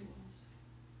your tools.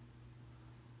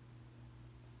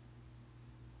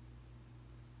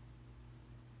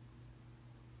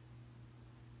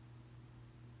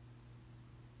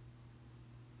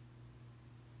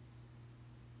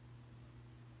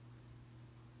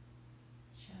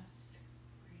 Just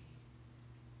breathe.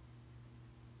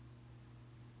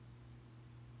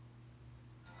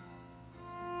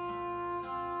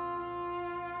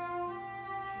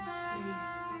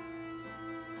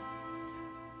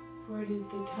 is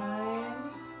the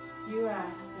time you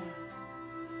ask them.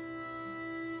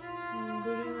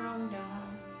 Guru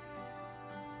Ramdas.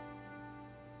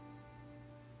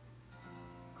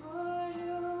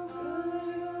 Guru,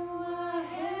 Guru,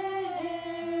 Ahe,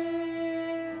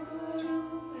 Guru.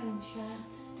 And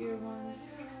chant, dear ones.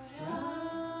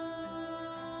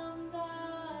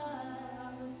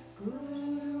 Ramdas,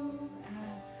 Guru,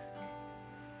 ask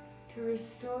to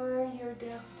restore your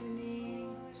destiny.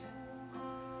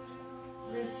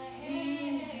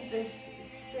 Receive this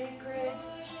sacred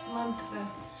mantra.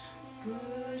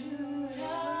 Guru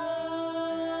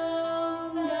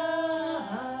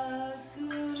Ramdas,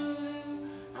 Guru,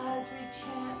 as we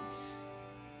chant.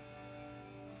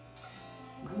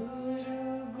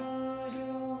 Guru,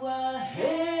 Guru,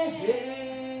 Ahe,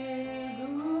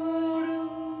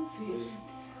 Guru, feel it.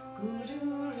 Guru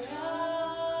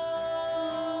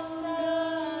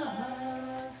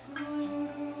Ramdas,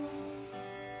 Guru.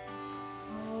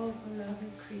 Oh,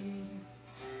 beloved Creator.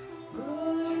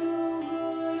 Guru,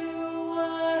 Guru,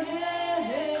 Ahe,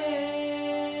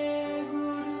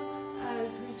 Guru. As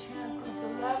we chant this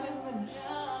 11 minutes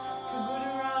to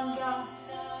Guru Ramdas,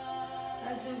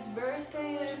 as his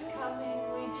birthday is coming,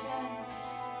 we chant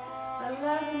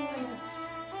 11 minutes.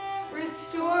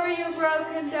 Restore your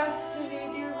broken destiny,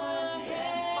 dear ones,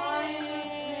 and find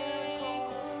this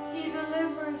miracle. He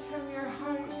delivers from your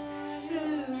heart.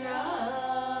 Guru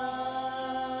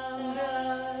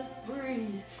Ramdas,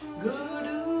 breathe.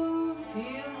 Guru,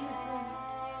 feel your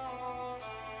throat.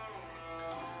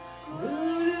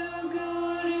 Guru,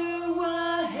 Guru,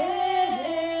 Ahe,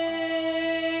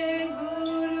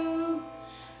 Guru,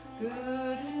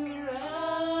 Guru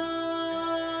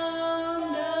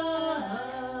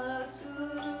Ramdas,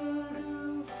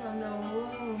 Guru. From the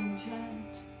womb,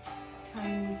 chant,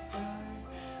 tiny star.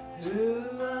 Guru,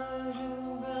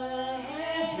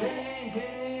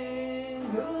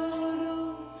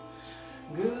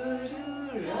 Guru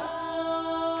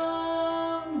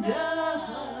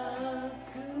Ramdas,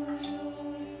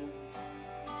 Guru.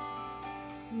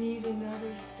 Need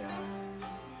another star.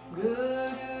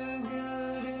 Guru,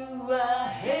 Guru,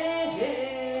 Ahe,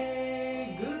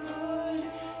 Guru.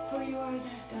 For you are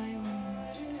that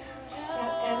diamond,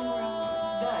 that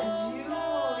emerald, that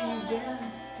jewel. You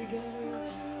dance together.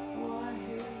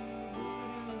 Wahe,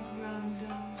 Guru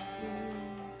Ramdas, Guru.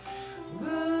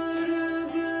 Guru,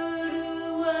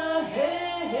 Guru, Ahe,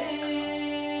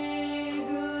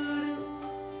 Guru,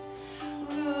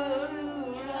 Guru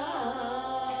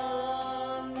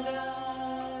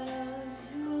Ramdas,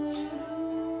 Guru.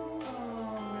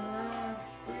 Oh, relax,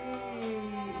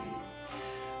 breathe.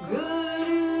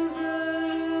 Guru,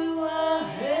 Guru,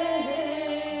 Ahe,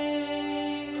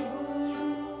 Guru.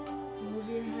 Move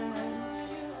your hands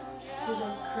to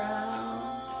the crown,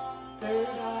 third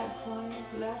eye point,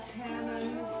 left hand on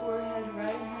your forehead,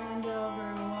 right hand over.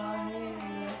 Wahe,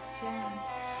 let's chant.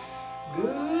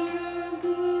 Guru,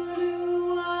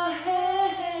 Guru, Ahe,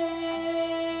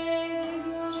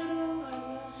 Guru, I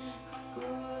love you.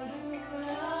 Guru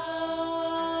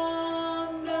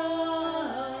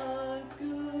Ramdas,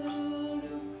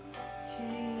 Guru,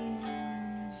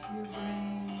 change your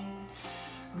brain.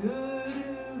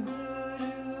 Guru,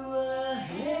 Guru,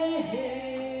 Ahe,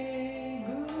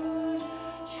 Guru,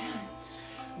 chant.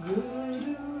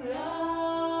 Guru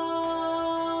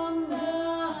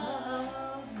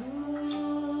Ramdas,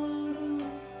 Guru.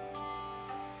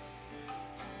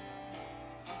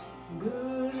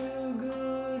 Guru,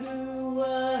 Guru,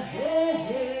 Ahe,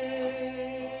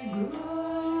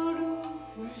 Guru.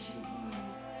 Where's your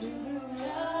voice? Guru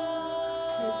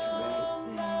Ramdas. It's right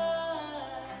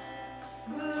there.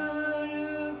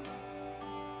 Guru.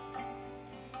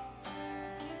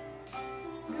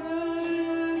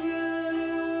 Guru,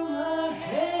 Guru,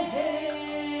 Ahe,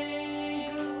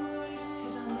 Guru.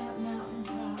 Sit on that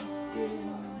mountaintop, dear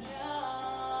ones.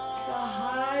 The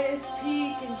highest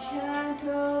peak, and chant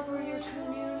over your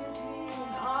community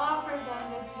and offer them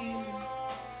this healing.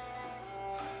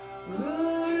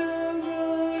 Guru,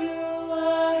 Guru,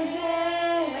 Ahe,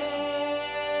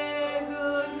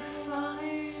 Guru.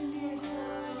 Find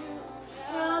yourself.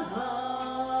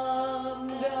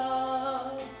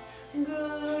 Ramdas,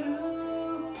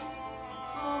 Guru.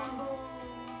 Humble.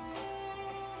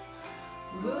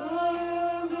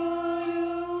 Guru,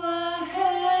 Guru,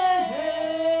 Ahe,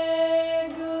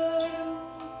 Guru.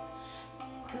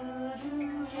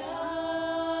 Guru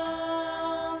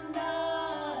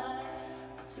Ramdas,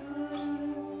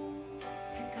 Guru.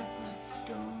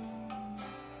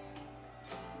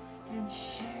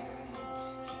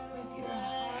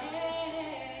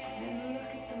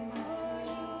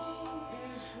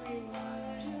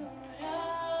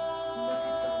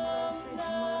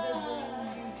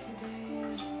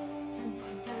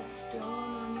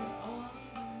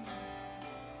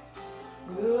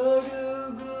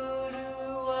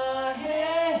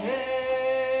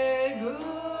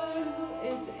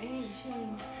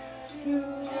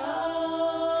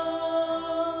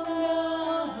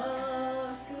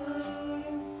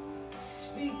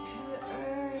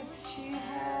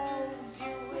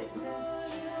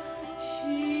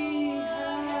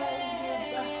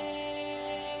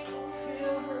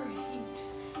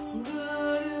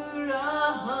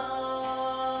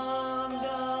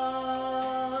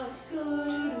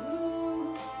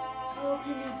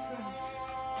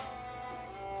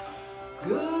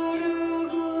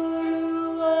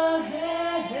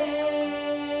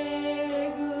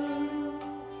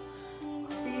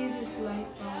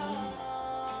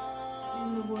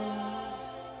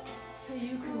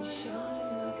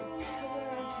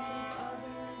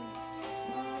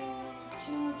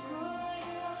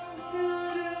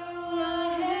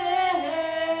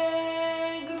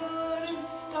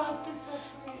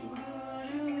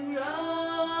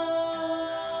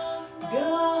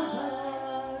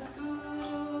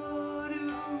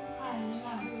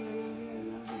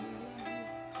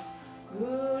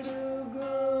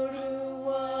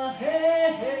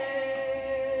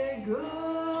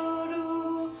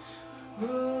 Guru,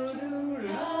 Guru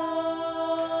Ramdas,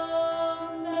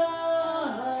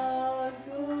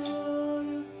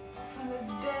 Guru. From this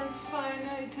dense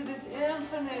finite to this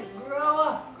infinite, grow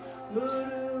up.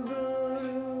 Guru,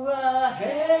 Guru,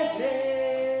 hey,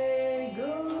 hey,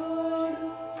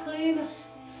 Guru, clean up.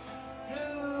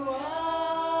 Guru,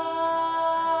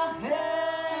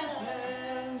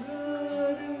 hey,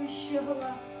 Guru, show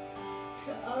up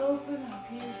to open up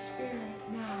your spirit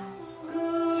now.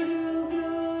 Guru,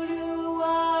 Guru,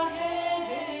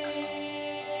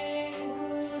 hey,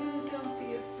 Guru, don't be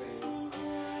afraid.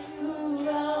 Guru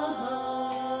Ramdas,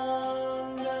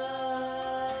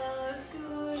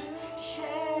 Guru,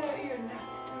 share your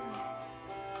nectar.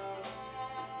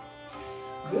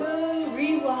 Guru,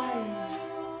 rewire.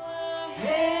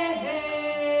 Hey,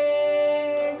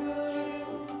 hey, Guru,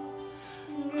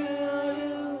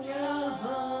 Guru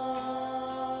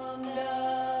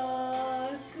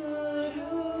Ramdas,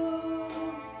 Guru,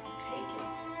 take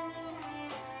it.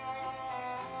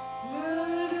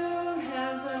 Guru,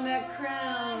 hands on that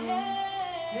crown.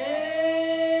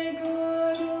 Hey,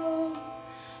 Guru,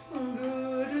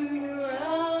 Guru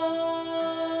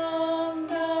Ramdas,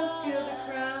 feel the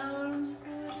crown,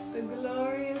 the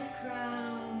glorious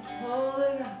crown. Hold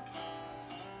it up.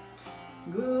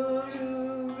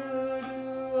 Guru,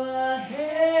 Guru,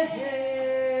 hey,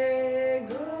 hey,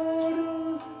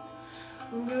 Guru,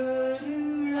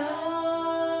 Guru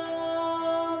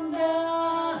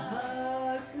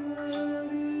Ramdas,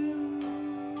 Guru,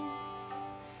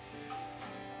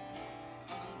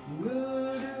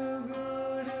 Guru,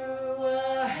 Guru,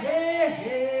 hey,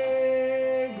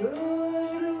 hey,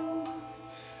 Guru,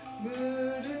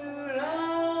 Guru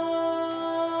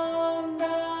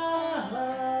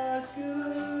Ramdas,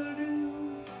 Guru,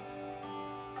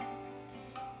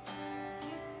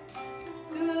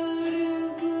 Guru,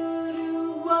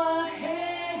 Guru,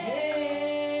 hey,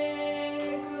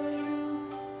 hey, Guru,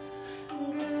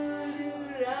 Guru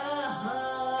Ramdas,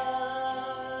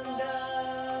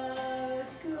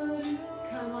 Guru.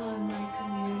 Come on, my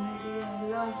community, I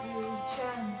love you.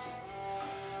 Chant.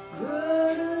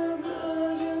 Guru,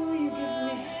 Guru, you give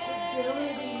me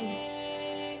stability,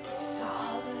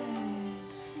 solid.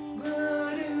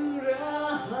 Guru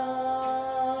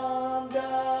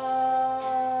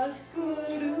Ramdas,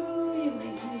 Guru, you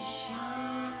make me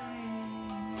shine.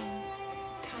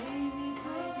 Tiny,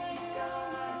 tiny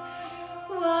star.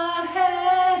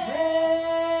 Hey,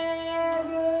 hey,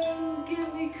 Guru,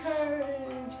 give me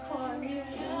courage, quiet,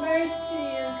 mercy,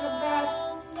 and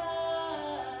compassion.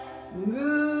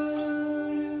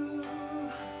 Guru,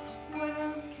 what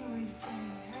else can we say?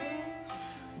 Hey?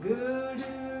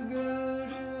 Guru,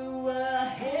 Guru,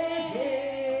 hey,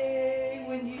 hey.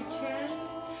 When you chant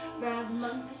that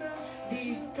mantra,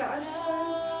 these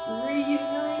tattvas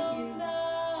reunite you.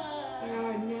 There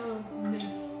are no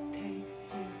mistakes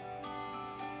here.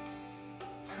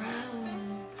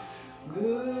 Crown.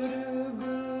 Guru,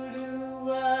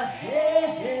 Guru, hey,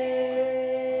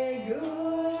 hey,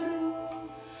 Guru,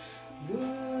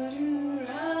 Guru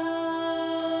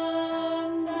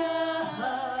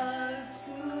Ramdas,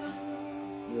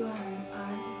 Guru. You are an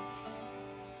artist.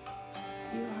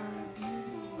 You are a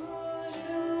beauty.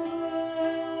 Guru,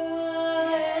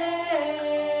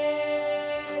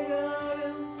 hey, Guru.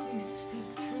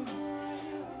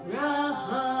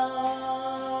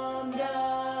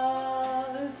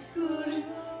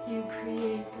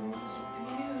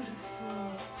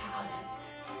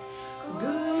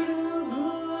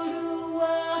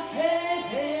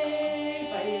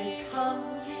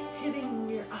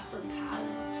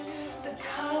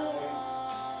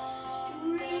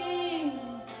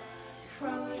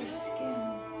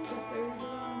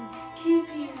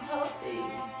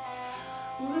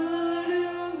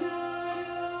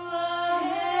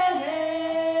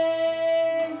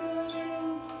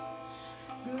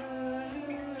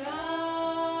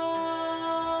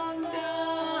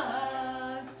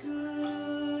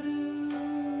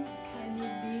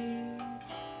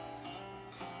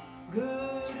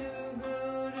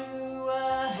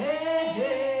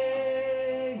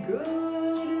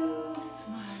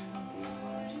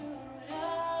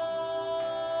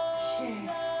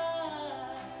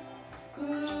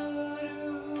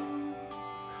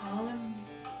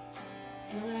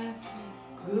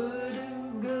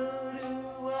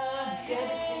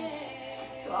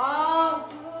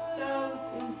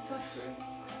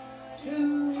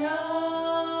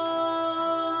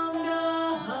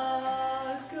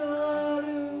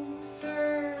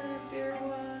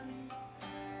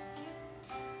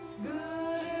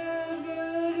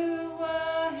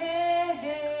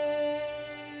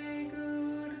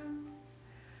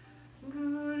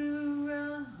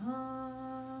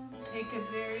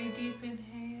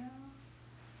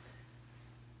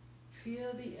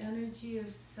 the energy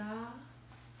of Sa,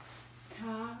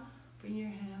 Ta. Bring your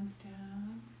hands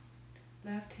down.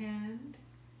 Left hand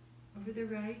over the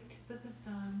right tip of the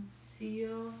thumb.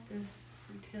 Seal this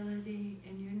fertility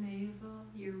in your navel,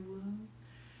 your womb.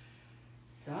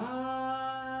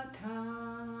 Sa, Ta,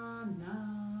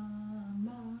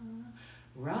 Nama,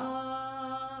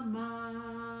 Rama,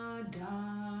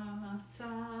 Da,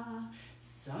 Sa,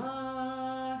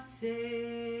 Sa,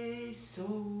 Se,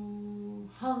 So,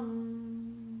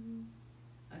 Hum.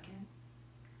 Again.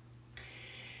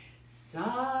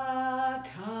 Sa,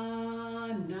 Ta,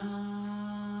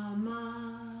 Nama,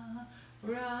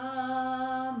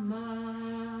 Rama,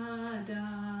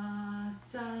 Da,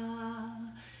 Sa,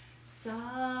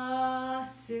 Sa,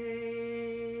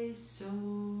 Se, So,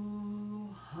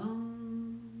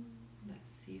 Hum.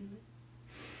 Let's seal it.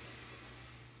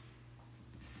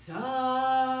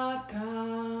 Sa, Ta,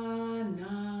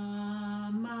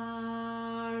 Nama,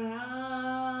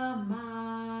 Rama,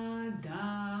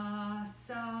 Da,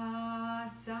 Sa,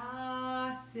 Sa,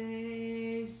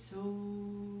 Se, So,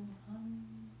 Hum.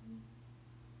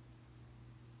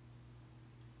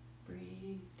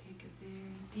 Breathe. Take a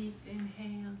very deep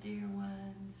inhale, dear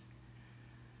ones.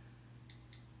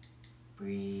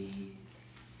 Breathe.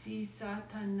 See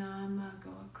Satanama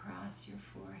go across your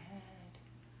forehead.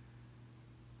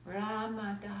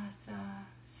 Ramadasa,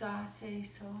 Sase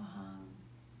Soham.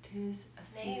 Tis a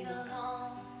May the seal.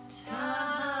 long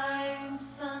time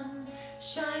sun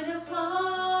shine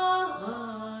upon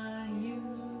you.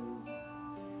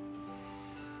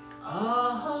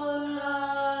 All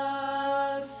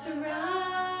love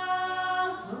surround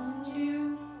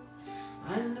you,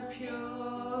 and the pure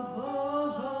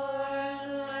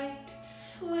light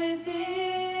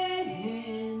within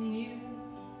you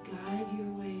guide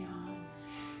your way on.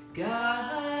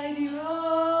 Guide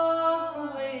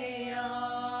your way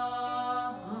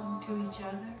on to each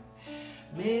other.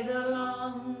 May the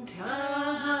long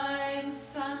time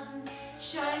sun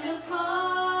shine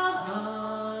upon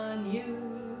you.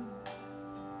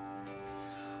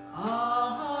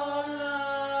 All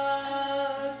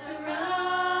love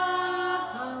surround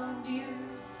you,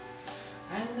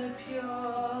 and the pure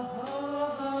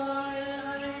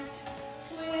light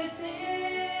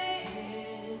within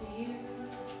you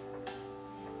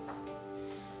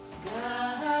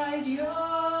guide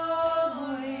your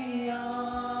way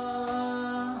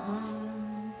on.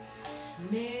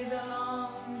 May the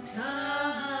long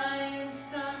time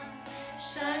sun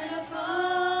shine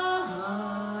upon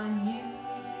you.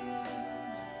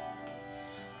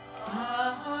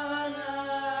 Our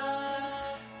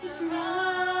love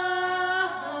surround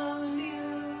you,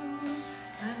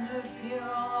 and the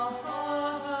pure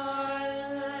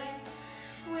light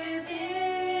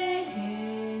within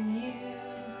you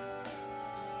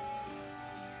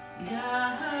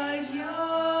guide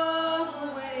your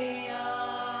way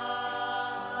on.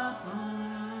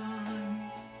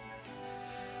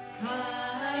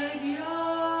 Guide your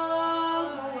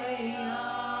way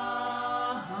on.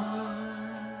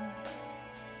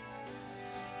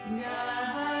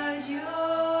 Guide your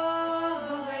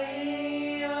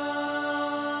way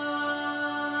on.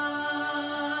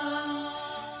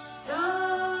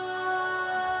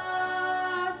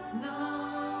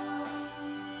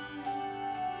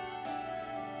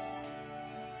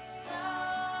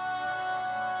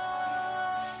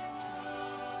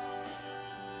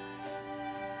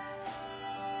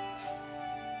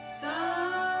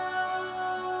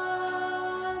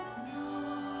 Satnam.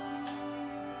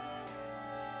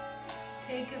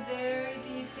 Take a very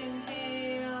deep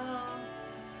inhale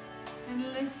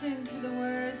and listen to the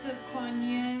words of Kuan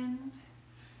Yin.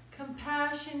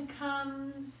 Compassion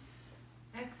comes,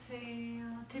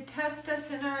 exhale, to test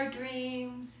us in our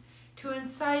dreams, to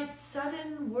incite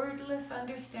sudden wordless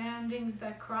understandings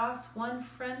that cross one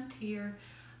frontier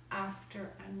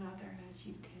after another, as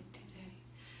you did today.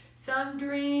 Some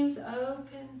dreams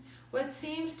open what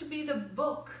seems to be the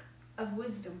book of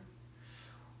wisdom.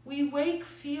 We wake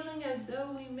feeling as though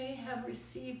we may have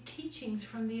received teachings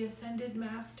from the ascended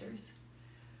masters.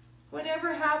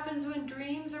 Whatever happens when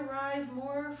dreams arise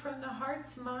more from the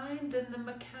heart's mind than the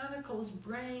mechanical's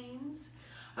brains,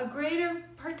 a greater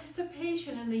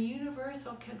participation in the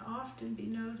universal can often be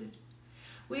noted.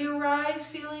 We arise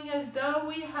feeling as though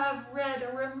we have read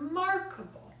a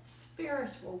remarkable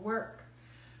spiritual work.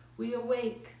 We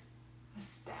awake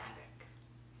ecstatic.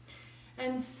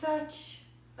 And such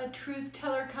a truth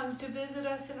teller comes to visit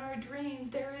us in our dreams,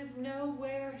 there is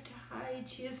nowhere to hide.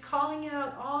 She is calling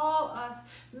out all us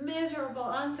miserable,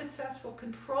 unsuccessful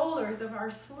controllers of our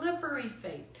slippery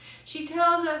fate. She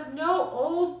tells us no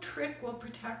old trick will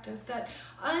protect us, that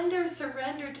under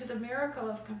surrender to the miracle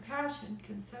of compassion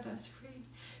can set us free.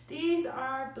 These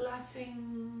are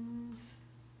blessings.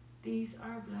 These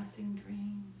are blessing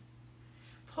dreams.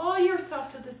 Pull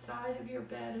yourself to the side of your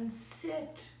bed and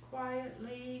sit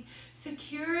quietly.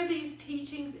 Secure these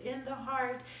teachings in the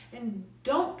heart and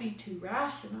don't be too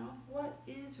rational. What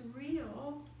is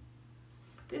real?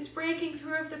 This breaking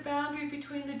through of the boundary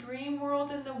between the dream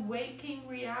world and the waking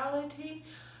reality,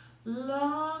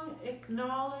 long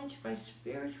acknowledged by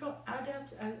spiritual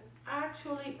adepts as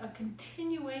actually a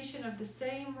continuation of the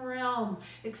same realm,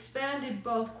 expanded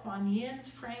both Kuan Yin's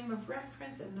frame of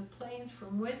reference and the planes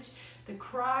from which the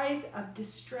cries of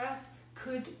distress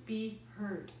could be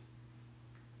heard.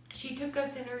 She took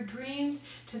us in her dreams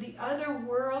to the other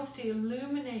worlds to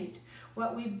illuminate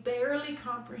what we barely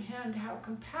comprehend, how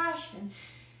compassion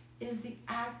is the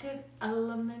active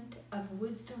element of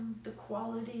wisdom, the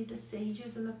quality the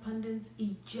sages and the pundits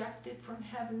ejected from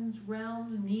heaven's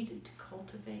realms needed to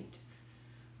cultivate.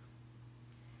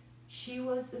 She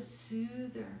was the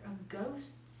soother of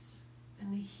ghosts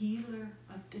and the healer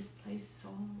of displaced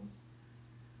souls.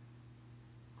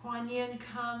 Kuan Yin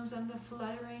comes on the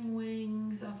fluttering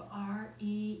wings of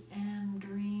REM,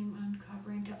 dream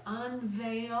uncovering, to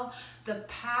unveil the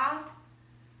path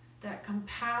that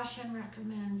compassion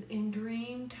recommends. In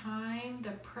dream time,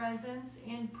 the presence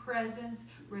in presence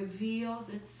reveals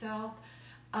itself.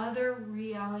 Other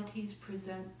realities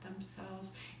present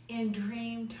themselves. In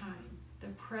dream time, the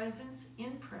presence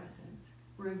in presence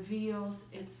reveals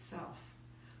itself.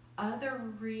 Other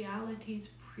realities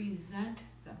present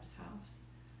themselves.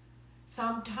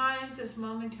 Sometimes this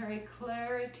momentary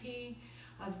clarity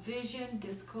of vision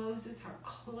discloses how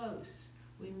close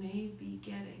we may be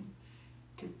getting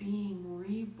to being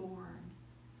reborn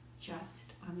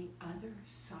just on the other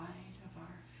side of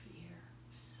our fear.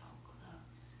 So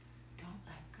close. Don't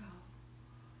let go.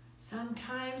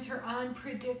 Sometimes her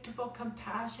unpredictable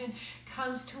compassion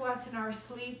comes to us in our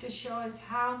sleep to show us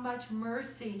how much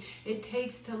mercy it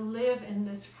takes to live in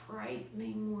this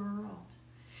frightening world.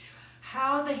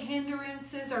 How the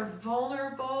hindrances are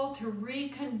vulnerable to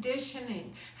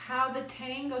reconditioning. How the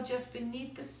tangle just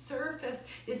beneath the surface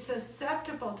is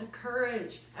susceptible to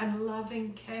courage and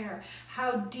loving care.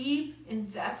 How deep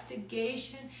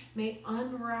investigation may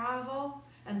unravel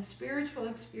and spiritual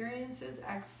experiences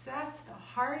access the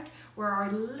heart where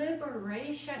our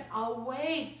liberation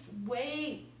awaits.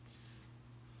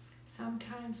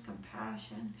 Sometimes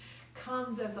compassion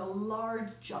comes as a large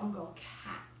jungle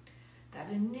cat that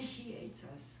initiates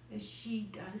us, as she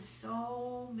does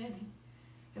so many.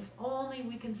 If only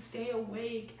we can stay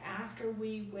awake after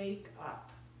we wake up.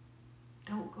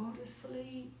 Don't go to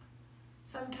sleep.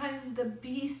 Sometimes the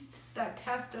beasts that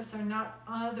test us are not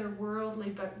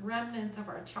otherworldly, but remnants of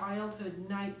our childhood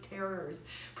night terrors,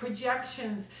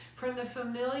 projections from the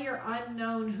familiar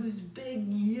unknown whose big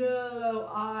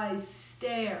yellow eyes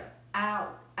stare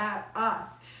out at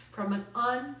us from an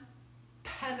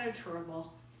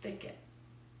unpenetrable thicket.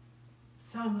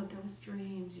 Some of those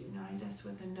dreams unite us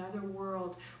with another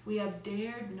world we have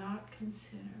dared not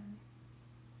consider.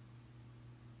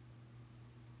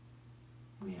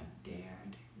 We have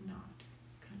dared not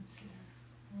consider.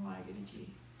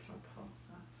 Waheguruji ka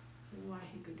khalsa,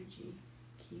 Waheguruji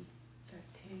ki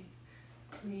fateh.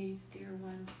 Please, dear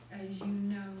ones, as you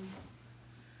know,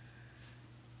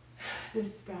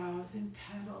 this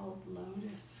 1,000-petaled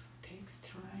lotus takes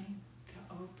time to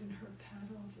open her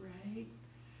petals, right?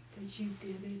 But you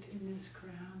did it in this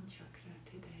crown chakra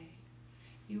today.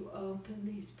 You open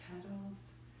these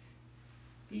petals.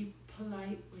 Be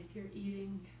polite with your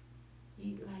eating.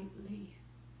 Eat lightly.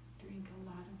 Drink a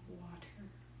lot of water.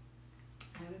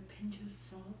 Add a pinch of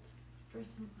salt for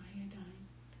some iodine.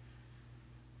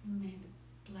 And may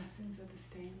the blessings of the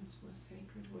stay in this most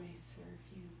sacred way serve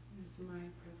you. It is my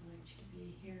privilege to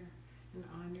be here and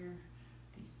honor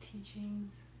these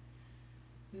teachings.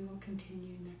 We will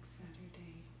continue next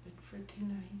Saturday, but for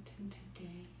tonight and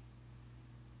today,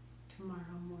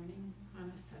 tomorrow morning,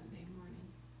 on a Sunday morning,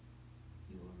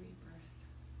 you will rebirth.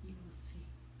 You will see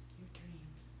your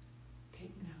dreams.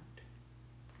 Take note.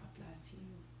 God bless you.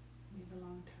 May the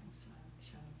long-term sun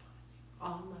shine upon you.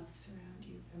 All love surround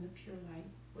you and the pure light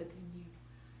within you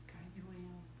guide your way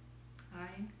on.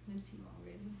 I miss you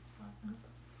already. Satnam.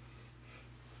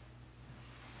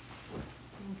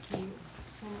 Thank you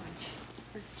so much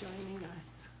for joining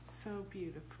us. So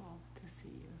beautiful to see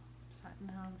you.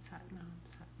 Satnam, Satnam,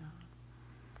 Satnam.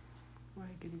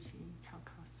 Guruji,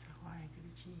 Kalkasa, Why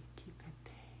Guruji, keep it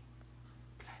there.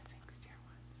 Blessings, dear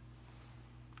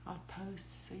ones. I'll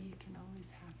post so you can